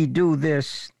wouldn't he do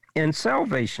this in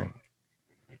salvation?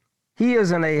 He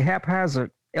isn't a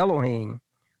haphazard Elohim,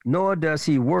 nor does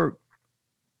he work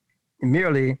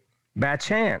merely by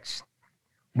chance.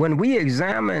 When we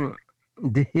examine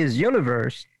his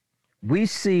universe, we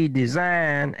see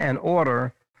design and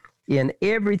order in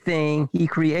everything he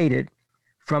created,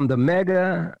 from the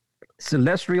mega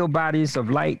celestial bodies of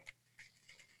light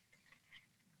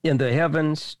in the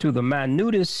heavens to the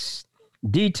minutest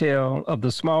detail of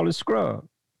the smallest scrub.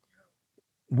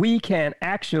 We can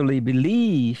actually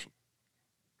believe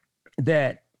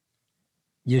that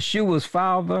Yeshua's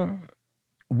father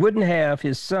wouldn't have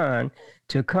his son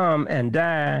to come and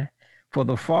die for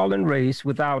the fallen race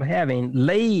without having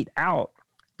laid out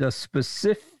the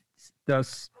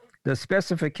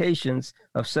specifications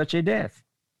of such a death.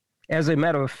 As a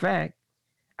matter of fact,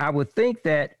 I would think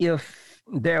that if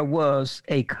there was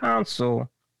a council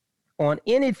on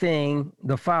anything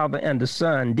the Father and the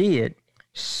Son did,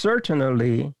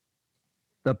 certainly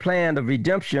the plan of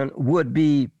redemption would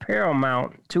be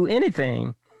paramount to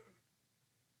anything.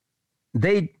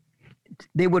 They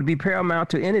would be paramount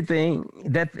to anything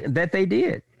that they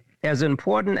did. As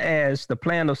important as the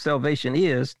plan of salvation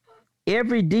is,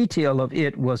 every detail of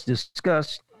it was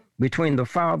discussed between the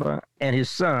Father and his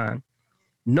Son.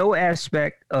 No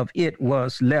aspect of it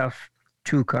was left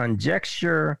to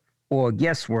conjecture or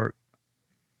guesswork.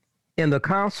 In the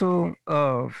Council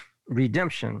of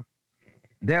Redemption,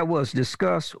 there was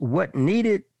discussed what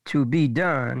needed to be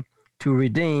done to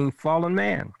redeem fallen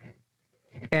man,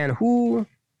 and who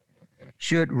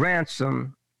should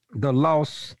ransom the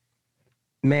lost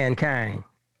mankind.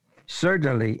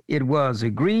 Certainly, it was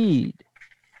agreed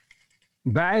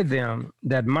by them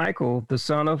that Michael, the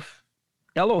son of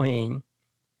Elohim,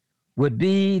 would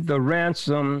be the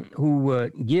ransom who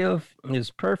would give his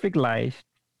perfect life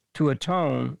to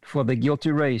atone for the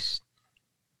guilty race.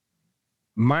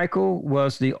 Michael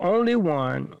was the only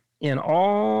one in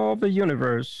all the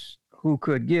universe who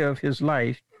could give his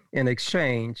life in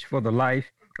exchange for the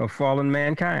life of fallen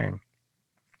mankind.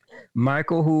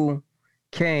 Michael, who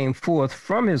came forth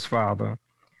from his father,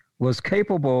 was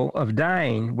capable of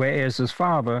dying, whereas his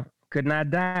father could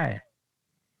not die.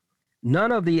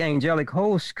 None of the angelic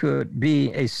hosts could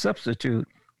be a substitute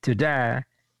to die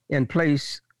in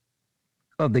place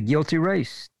of the guilty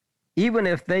race. Even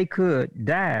if they could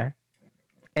die,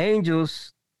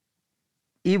 angels,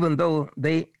 even though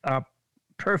they are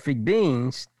perfect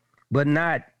beings, but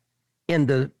not in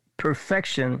the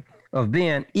perfection of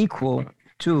being equal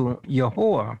to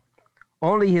Yahuwah,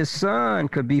 only his son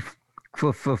could be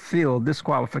fulfill this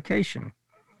qualification.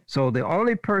 So the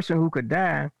only person who could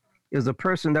die is a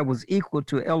person that was equal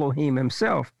to Elohim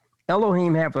himself.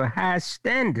 Elohim have a high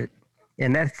standard,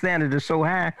 and that standard is so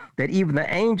high that even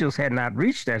the angels had not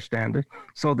reached that standard.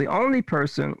 So the only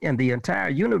person in the entire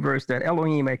universe that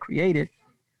Elohim had created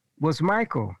was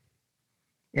Michael.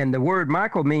 And the word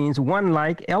Michael means one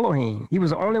like Elohim. He was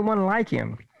the only one like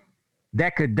him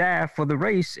that could die for the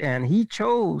race. And he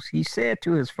said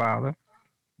to his father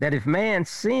that if man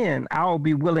sinned, I'll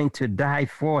be willing to die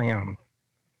for him.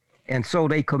 And so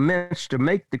they commenced to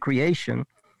make the creation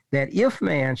that if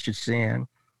man should sin,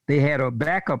 they had a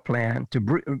backup plan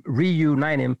to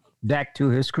reunite him back to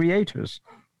his creators.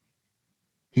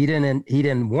 He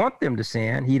didn't want them to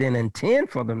sin. He didn't intend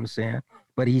for them to sin,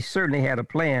 but he certainly had a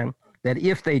plan that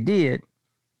if they did,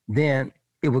 then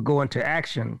it would go into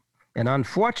action. And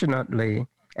unfortunately,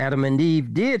 Adam and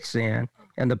Eve did sin,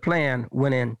 and the plan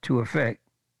went into effect.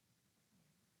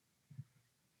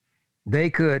 They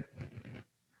could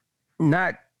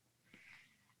not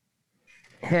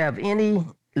have any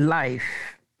life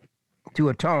to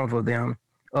atone for them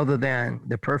other than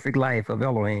the perfect life of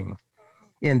Elohim.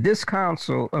 In this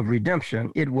council of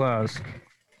redemption, it was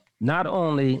not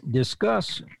only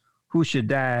discussed who should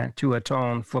die to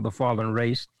atone for the fallen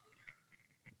race,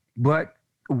 but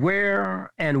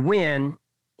where and when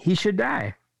he should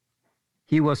die.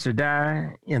 He was to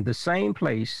die in the same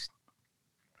place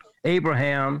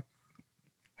Abraham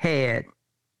had.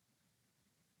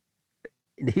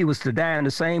 He was to die in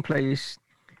the same place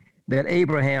that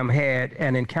Abraham had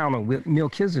an encounter with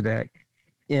Melchizedek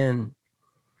in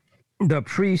the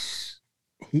priest,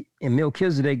 and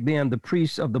Melchizedek being the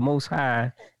priest of the Most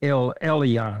High, El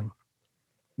Elyon.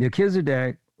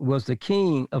 Melchizedek was the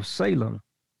king of Salem,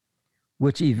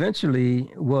 which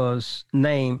eventually was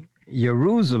named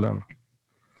Jerusalem.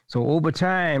 So over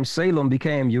time, Salem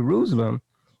became Jerusalem,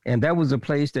 and that was the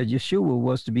place that Yeshua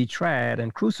was to be tried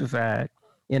and crucified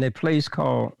in a place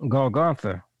called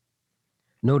Golgotha.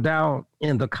 No doubt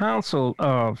in the Council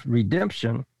of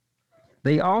Redemption,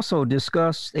 they also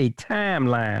discussed a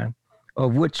timeline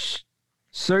of which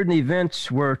certain events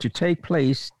were to take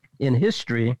place in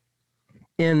history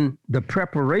in the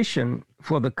preparation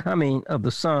for the coming of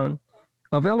the Son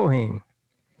of Elohim.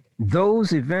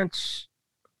 those events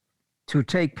to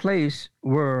take place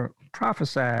were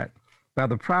prophesied by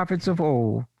the prophets of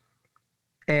old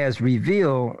as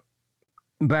revealed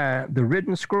by the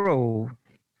written scroll,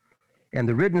 and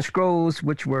the written scrolls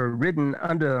which were written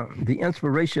under the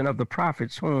inspiration of the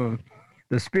prophets whom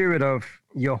the Spirit of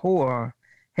Yahweh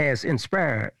has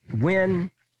inspired.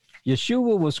 When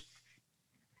Yeshua was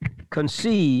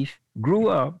conceived, grew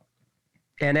up,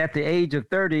 and at the age of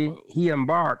 30, he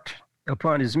embarked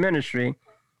upon his ministry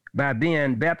by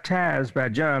being baptized by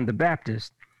John the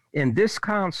Baptist. In this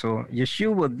council,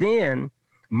 Yeshua then,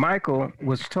 Michael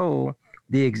was told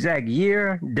the exact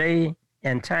year, day,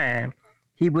 and time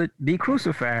he would be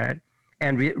crucified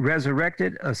and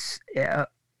resurrected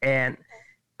and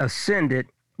ascended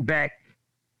back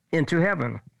into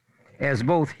heaven, as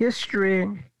both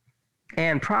history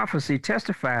and prophecy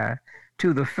testify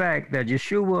to the fact that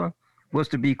Yeshua was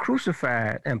to be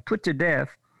crucified and put to death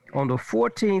on the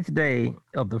 14th day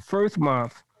of the first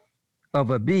month of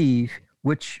Aviv,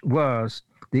 which was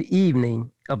the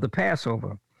evening of the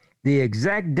Passover, the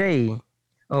exact day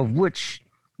of which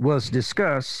was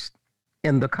discussed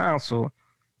in the Council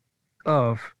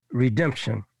of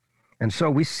Redemption. And so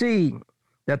we see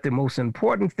that the most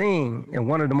important thing and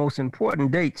one of the most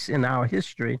important dates in our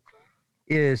history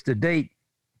is the date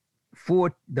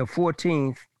for the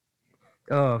 14th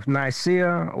of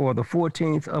Nicaea, or the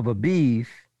 14th of Aviv,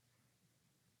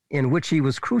 in which he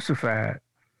was crucified.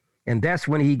 And that's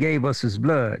when he gave us his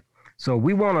blood. So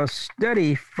we want to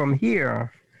study from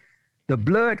here the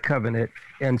blood covenant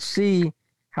and see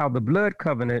how the blood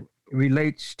covenant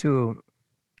relates to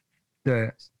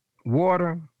the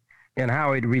water and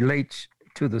how it relates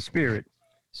to the Spirit.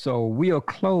 So we'll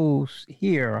close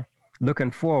here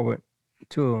looking forward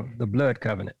to the blood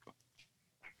covenant.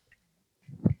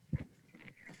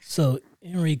 So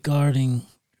in regarding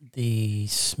the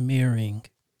smearing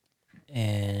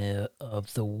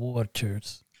of the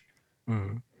waters,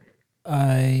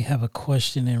 I have a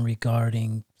question in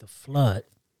regarding the flood.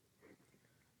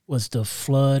 Was the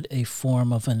flood a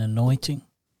form of an anointing?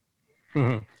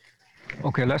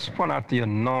 Okay, let's point out the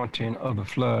anointing of the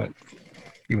flood,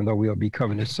 even though we'll be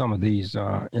covering some of these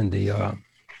in the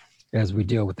as we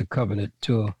deal with the covenant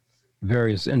to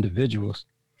various individuals.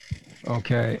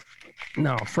 Okay,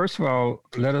 now first of all,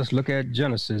 let us look at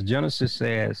Genesis. Genesis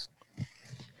says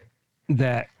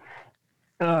that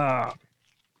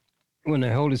when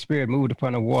the Holy Spirit moved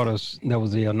upon the waters, there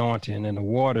was the anointing, and the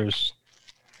waters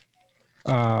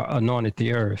anointed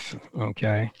the earth.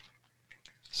 Okay.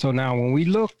 So now when we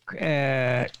look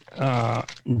at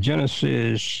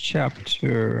Genesis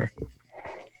chapter,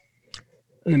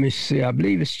 let me see, I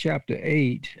believe it's chapter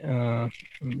 8. Let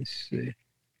me see.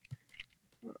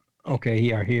 Okay,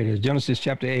 here it is. Genesis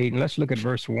chapter 8, and let's look at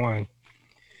verse 1.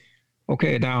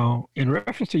 Okay, now in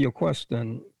reference to your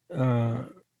question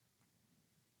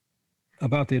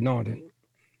about the anointing,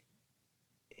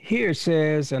 here it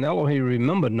says, and Elohim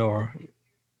remembered Noah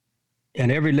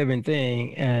and every living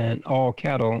thing and all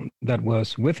cattle that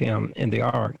was with him in the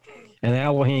ark. And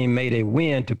Elohim made a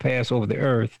wind to pass over the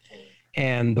earth,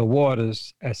 and the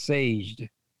waters assuaged.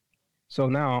 So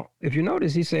now, if you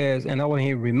notice, he says, and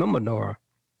Elohim remembered Noah.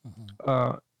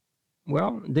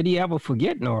 Well, did he ever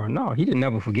forget Noah? No, he didn't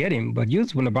ever forget him. But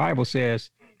usually when the Bible says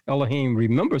Elohim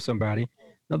remembers somebody,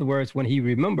 in other words, when he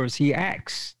remembers, he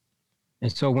acts.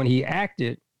 And so when he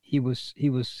acted, he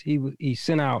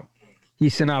sent out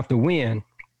the wind.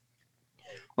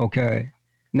 Okay.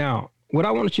 Now, what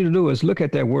I want you to do is look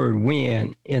at that word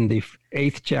wind in the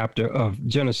 8th chapter of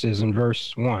Genesis in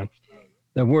verse 1.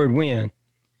 The word wind.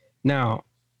 Now,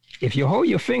 if you hold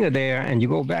your finger there and you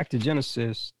go back to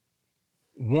Genesis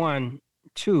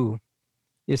 1:2,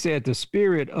 it said the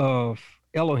spirit of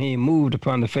Elohim moved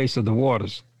upon the face of the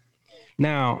waters.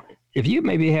 Now, if you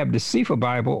maybe have the Sefer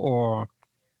Bible, or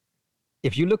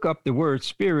if you look up the word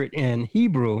spirit in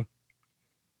Hebrew,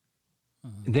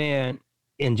 then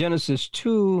in Genesis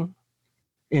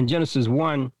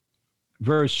 1,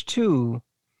 verse 2,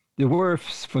 the word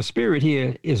for spirit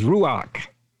here is ruach.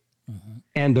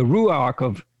 And the ruach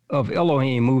of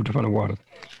Elohim moved upon the water.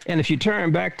 And if you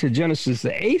turn back to Genesis,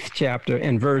 the 8th chapter,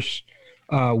 and verse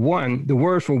 1, the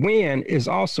word for wind is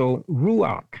also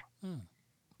ruach.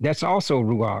 That's also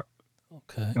ruach.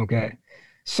 Okay.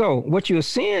 So what you're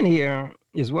seeing here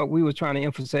is what we were trying to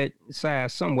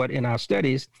emphasize somewhat in our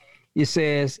studies. It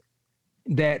says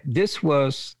that this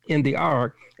was in the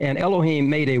ark, and Elohim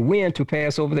made a wind to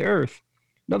pass over the earth.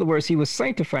 In other words, he was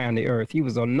sanctifying the earth. He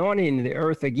was anointing the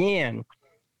earth again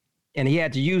and he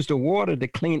had to use the water to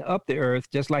clean up the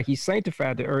earth, just like he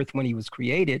sanctified the earth when he was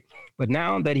created. But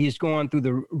now that he's going through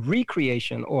the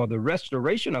recreation or the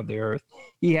restoration of the earth,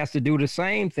 he has to do the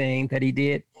same thing that he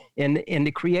did in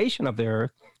the creation of the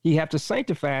earth. He has to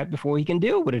sanctify it before he can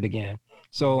deal with it again.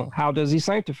 So how does he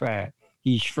sanctify it?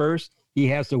 He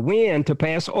has the wind to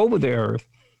pass over the earth,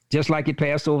 just like it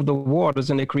passed over the waters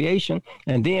in the creation.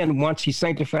 And then once he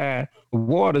sanctified the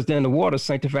waters, then the waters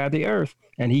sanctified the earth.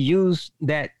 And he used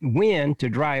that wind to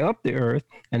dry up the earth,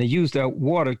 and he used that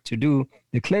water to do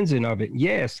the cleansing of it.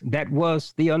 Yes, that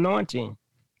was the anointing.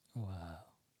 Wow.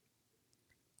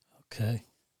 Okay.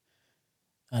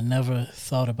 I never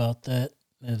thought about that,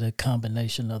 the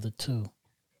combination of the two.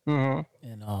 Mm-hmm.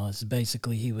 And it's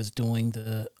basically he was doing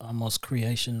the almost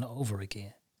creation over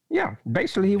again. Yeah,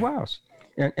 basically he was.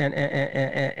 And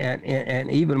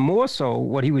even more so,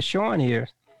 what he was showing here,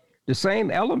 the same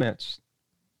elements,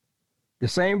 the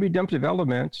same redemptive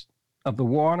elements of the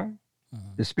water,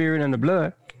 the spirit, and the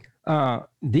blood,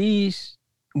 these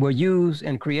were used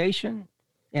in creation,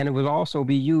 and it would also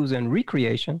be used in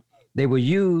recreation. They were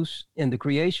used in the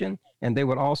creation, and they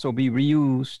would also be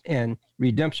reused in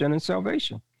redemption and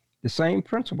salvation. The same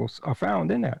principles are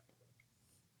found in that.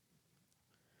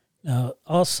 Now,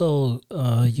 also,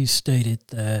 you stated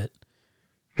that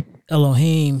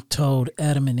Elohim told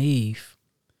Adam and Eve.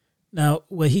 Now,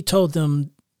 well, he told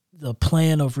them the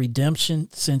plan of redemption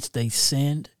since they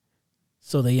sinned,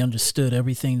 so they understood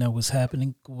everything that was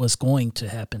happening was going to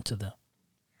happen to them.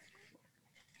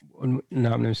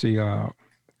 Now, let me see.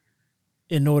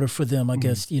 In order for them, I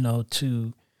guess,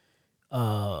 to,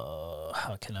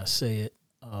 how can I say it,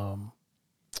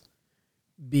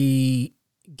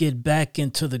 get back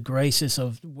into the graces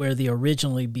of where they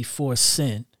originally before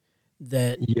sin,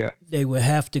 that they would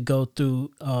have to go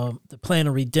through, the plan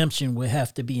of redemption would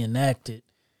have to be enacted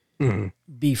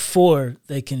before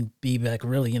they can be back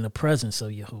really in the presence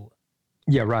of Yahuwah.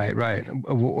 Yeah, right.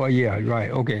 Well, yeah, right.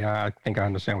 Okay, I think I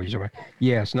understand what you're saying.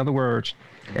 Yes, in other words,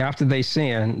 after they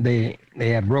sinned, they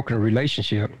had broken a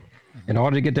relationship. In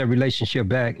order to get that relationship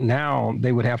back, now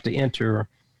they would have to enter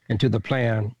into the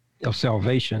plan of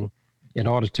salvation in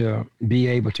order to be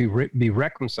able to be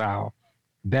reconciled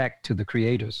back to the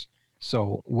creators.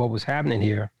 So what was happening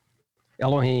here,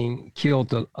 Elohim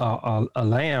killed a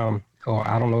lamb, or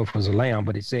I don't know if it was a lamb,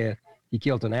 but he said he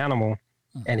killed an animal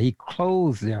and he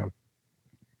clothed them.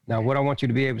 Now, what I want you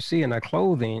to be able to see in that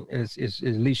clothing is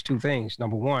at least two things.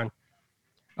 Number one,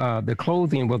 the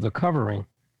clothing was a covering.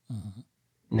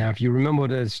 Now, if you remember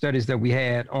the studies that we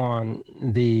had on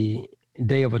the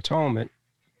Day of Atonement,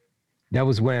 that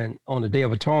was when on the Day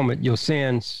of Atonement, your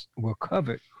sins were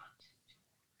covered,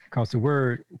 because the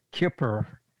word kippur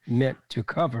meant to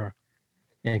cover,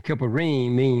 and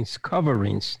kippurim means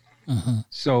coverings.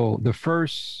 So the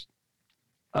first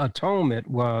atonement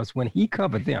was when he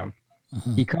covered them.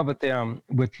 He covered them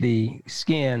with the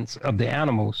skins of the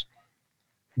animals,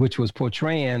 which was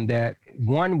portraying that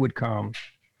one would come,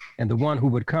 and the one who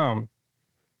would come,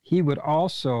 he would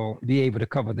also be able to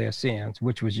cover their sins,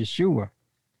 which was Yeshua.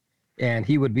 And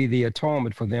he would be the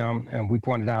atonement for them. And we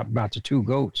pointed out about the two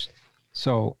goats.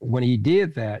 So when he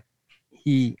did that,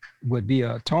 he would be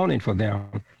atoning for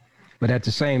them. But at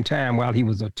the same time, while he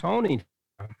was atoning,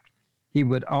 he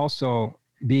would also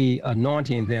be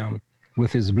anointing them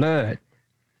with his blood,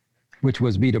 which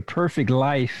was be the perfect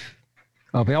life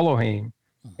of Elohim.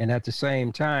 And at the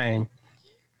same time,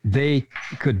 they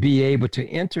could be able to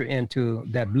enter into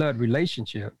that blood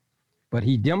relationship. But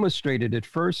he demonstrated it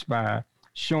first by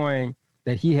showing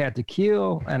that he had to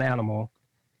kill an animal.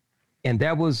 And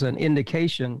that was an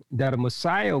indication that a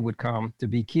Messiah would come to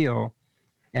be killed,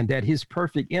 and that his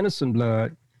perfect innocent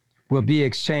blood will be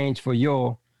exchanged for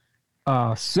your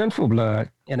sinful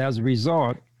blood. And as a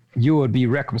result, you would be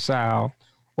reconciled,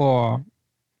 or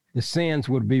the sins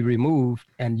would be removed,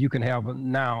 and you can have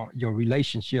now your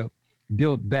relationship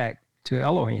built back to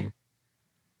Elohim.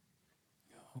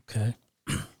 Okay.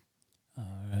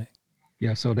 All right.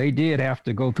 Yeah, so they did have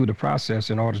to go through the process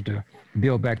in order to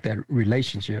build back that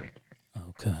relationship.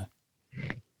 Okay.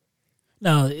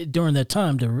 Now, during that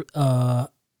time, the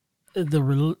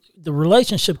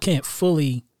relationship can't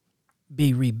fully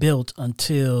be rebuilt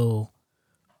until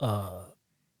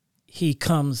he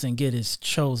comes and get his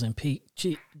chosen people.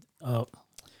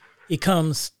 He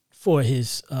comes for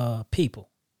his people,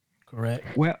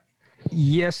 correct? Well,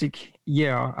 yes, I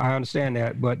understand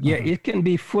that, but yeah, it can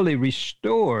be fully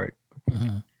restored,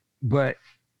 but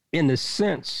in the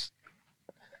sense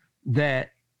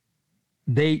that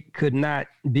they could not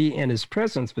be in his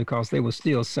presence because they were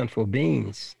still sinful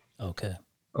beings. Okay.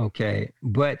 Okay,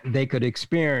 but they could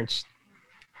experience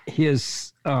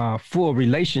his full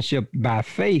relationship by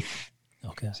faith.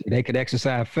 Okay. See, they could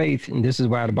exercise faith, and this is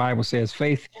why the Bible says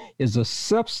faith is the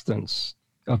substance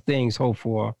of things hoped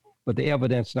for, but the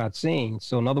evidence not seen.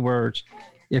 So in other words,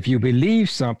 if you believe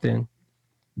something,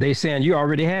 they saying you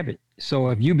already have it. So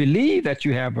if you believe that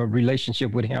you have a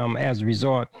relationship with him as a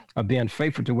result of being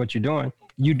faithful to what you're doing,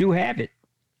 you do have it.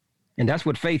 And that's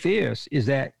what faith is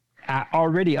that I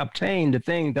already obtained the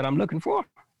thing that I'm looking for. Okay.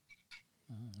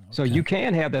 So you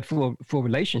can have that full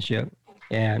relationship.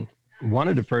 And one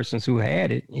of the persons who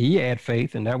had it, he had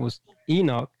faith, and that was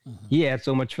Enoch. Mm-hmm. He had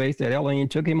so much faith that Elohim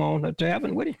took him on to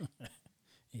heaven with him.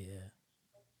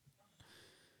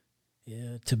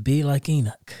 Yeah, to be like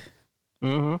Enoch.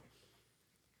 Mm-hmm.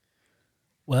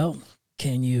 Well,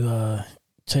 can you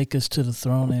take us to the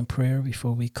throne in prayer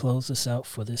before we close this out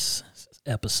for this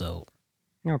episode?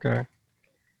 Okay.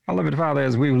 I love it, Father,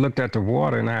 as we looked at the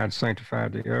water and I had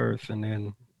sanctified the earth, and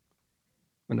then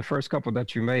when the first couple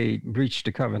that you made breached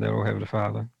the covenant, oh Heavenly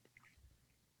Father,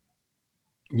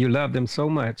 you love them so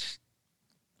much.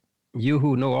 You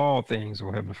who know all things,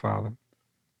 oh Heavenly Father,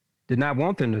 did not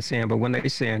want them to sin, but when they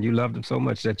sinned, you loved them so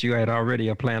much that you had already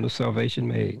a plan of salvation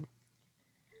made.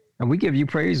 And we give you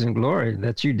praise and glory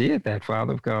that you did that,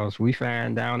 Father, because we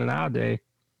find down in our day,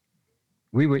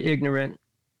 we were ignorant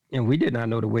and we did not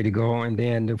know the way to go. And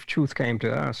then the truth came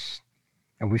to us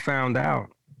and we found out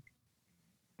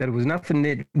that it was nothing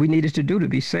that we needed to do to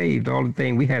be saved. All the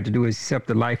thing we had to do is accept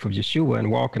the life of Yeshua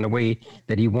and walk in the way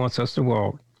that he wants us to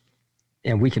walk.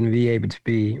 And we can be able to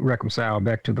be reconciled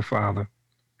back to the Father.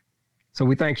 So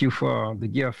we thank you for the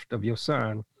gift of your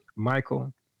son,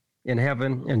 Michael, in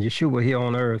heaven, and Yeshua here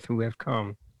on earth, who have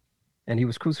come. And he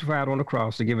was crucified on the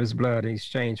cross to give his blood in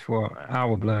exchange for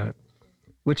our blood,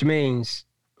 which means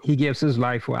he gives his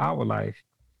life for our life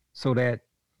so that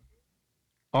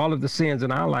all of the sins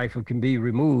in our life can be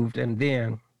removed, and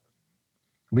then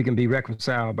we can be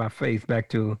reconciled by faith back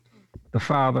to the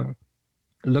Father,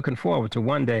 looking forward to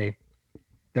one day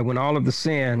that when all of the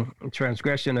sin,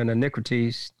 transgression, and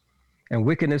iniquities and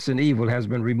wickedness and evil has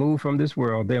been removed from this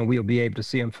world, then we'll be able to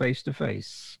see him face to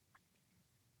face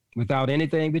without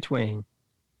anything between.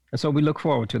 And so we look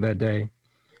forward to that day.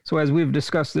 So as we've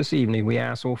discussed this evening, we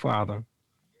ask, oh Father,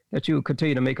 that you would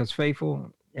continue to make us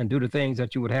faithful and do the things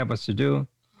that you would have us to do.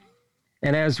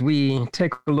 And as we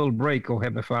take a little break, oh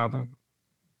Heavenly Father,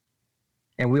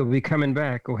 and we'll be coming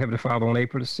back, oh Heavenly Father, on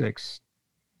April the 6th,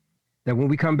 that when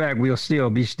we come back, we'll still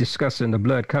be discussing the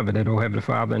blood covenant, oh Heavenly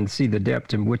Father, and see the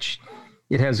depth in which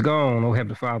it has gone, oh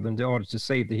Heavenly Father, in order to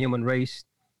save the human race,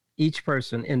 each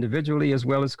person individually as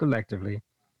well as collectively.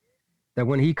 That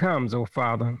when he comes, oh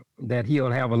Father, that he'll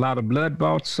have a lot of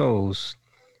blood-bought souls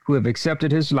who have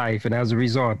accepted his life, and as a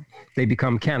result, they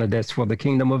become candidates for the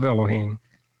kingdom of Elohim.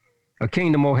 A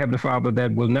kingdom, oh Heavenly Father,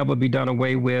 that will never be done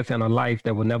away with, and a life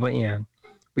that will never end.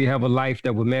 We have a life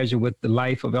that will measure with the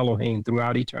life of Elohim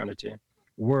throughout eternity,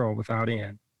 world without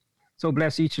end. So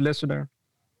bless each listener,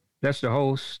 bless the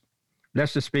host,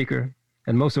 bless the speaker,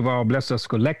 and most of all, bless us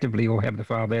collectively, oh Heavenly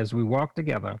Father, as we walk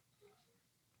together,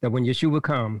 that when Yeshua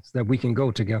comes, that we can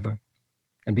go together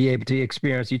and be able to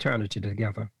experience eternity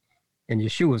together. In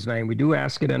Yeshua's name, we do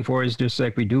ask it, and for his dear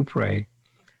sake, we do pray.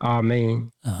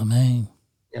 Amen. Amen.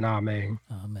 And amen.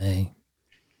 Amen.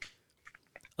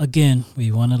 Again,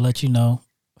 we want to let you know,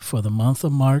 for the month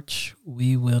of March,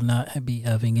 we will not be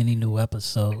having any new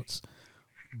episodes.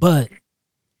 But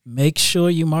make sure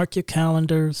you mark your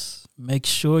calendars. Make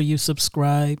sure you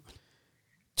subscribe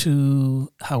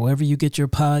to however you get your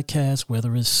podcast,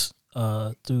 whether it's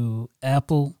through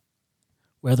Apple,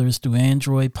 whether it's through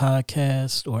Android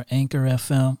Podcast or Anchor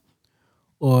FM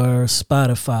or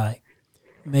Spotify.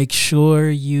 Make sure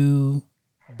you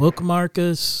bookmark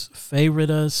us,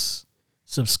 favorite us,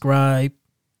 subscribe,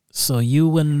 so you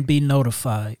wouldn't be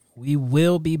notified. We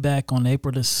will be back on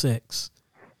April the 6th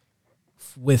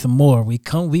with more. We're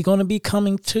going to be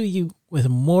coming to you with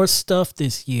more stuff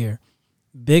this year,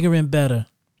 bigger and better.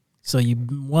 So you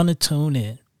want to tune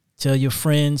in. Tell your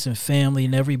friends and family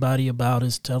and everybody about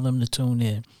us. Tell them to tune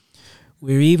in.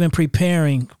 We're even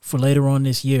preparing for later on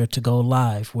this year to go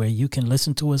live, where you can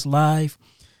listen to us live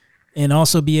and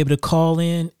also be able to call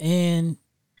in and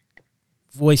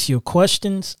voice your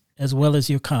questions as well as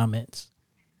your comments.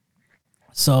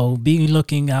 So be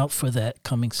looking out for that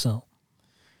coming soon.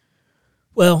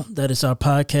 Well, that is our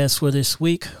podcast for this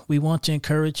week. We want to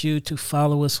encourage you to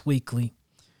follow us weekly.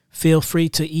 Feel free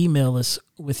to email us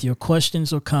with your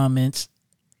questions or comments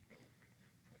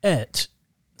at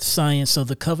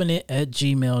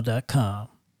scienceofthecovenant@gmail.com.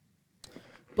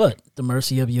 But the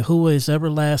mercy of Yahuwah is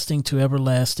everlasting to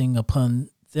everlasting upon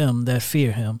them that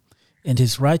fear him, and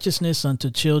his righteousness unto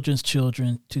children's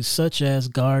children, to such as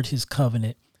guard his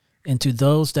covenant, and to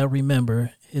those that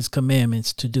remember his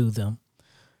commandments to do them.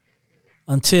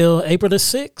 Until April the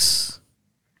 6th,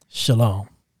 shalom.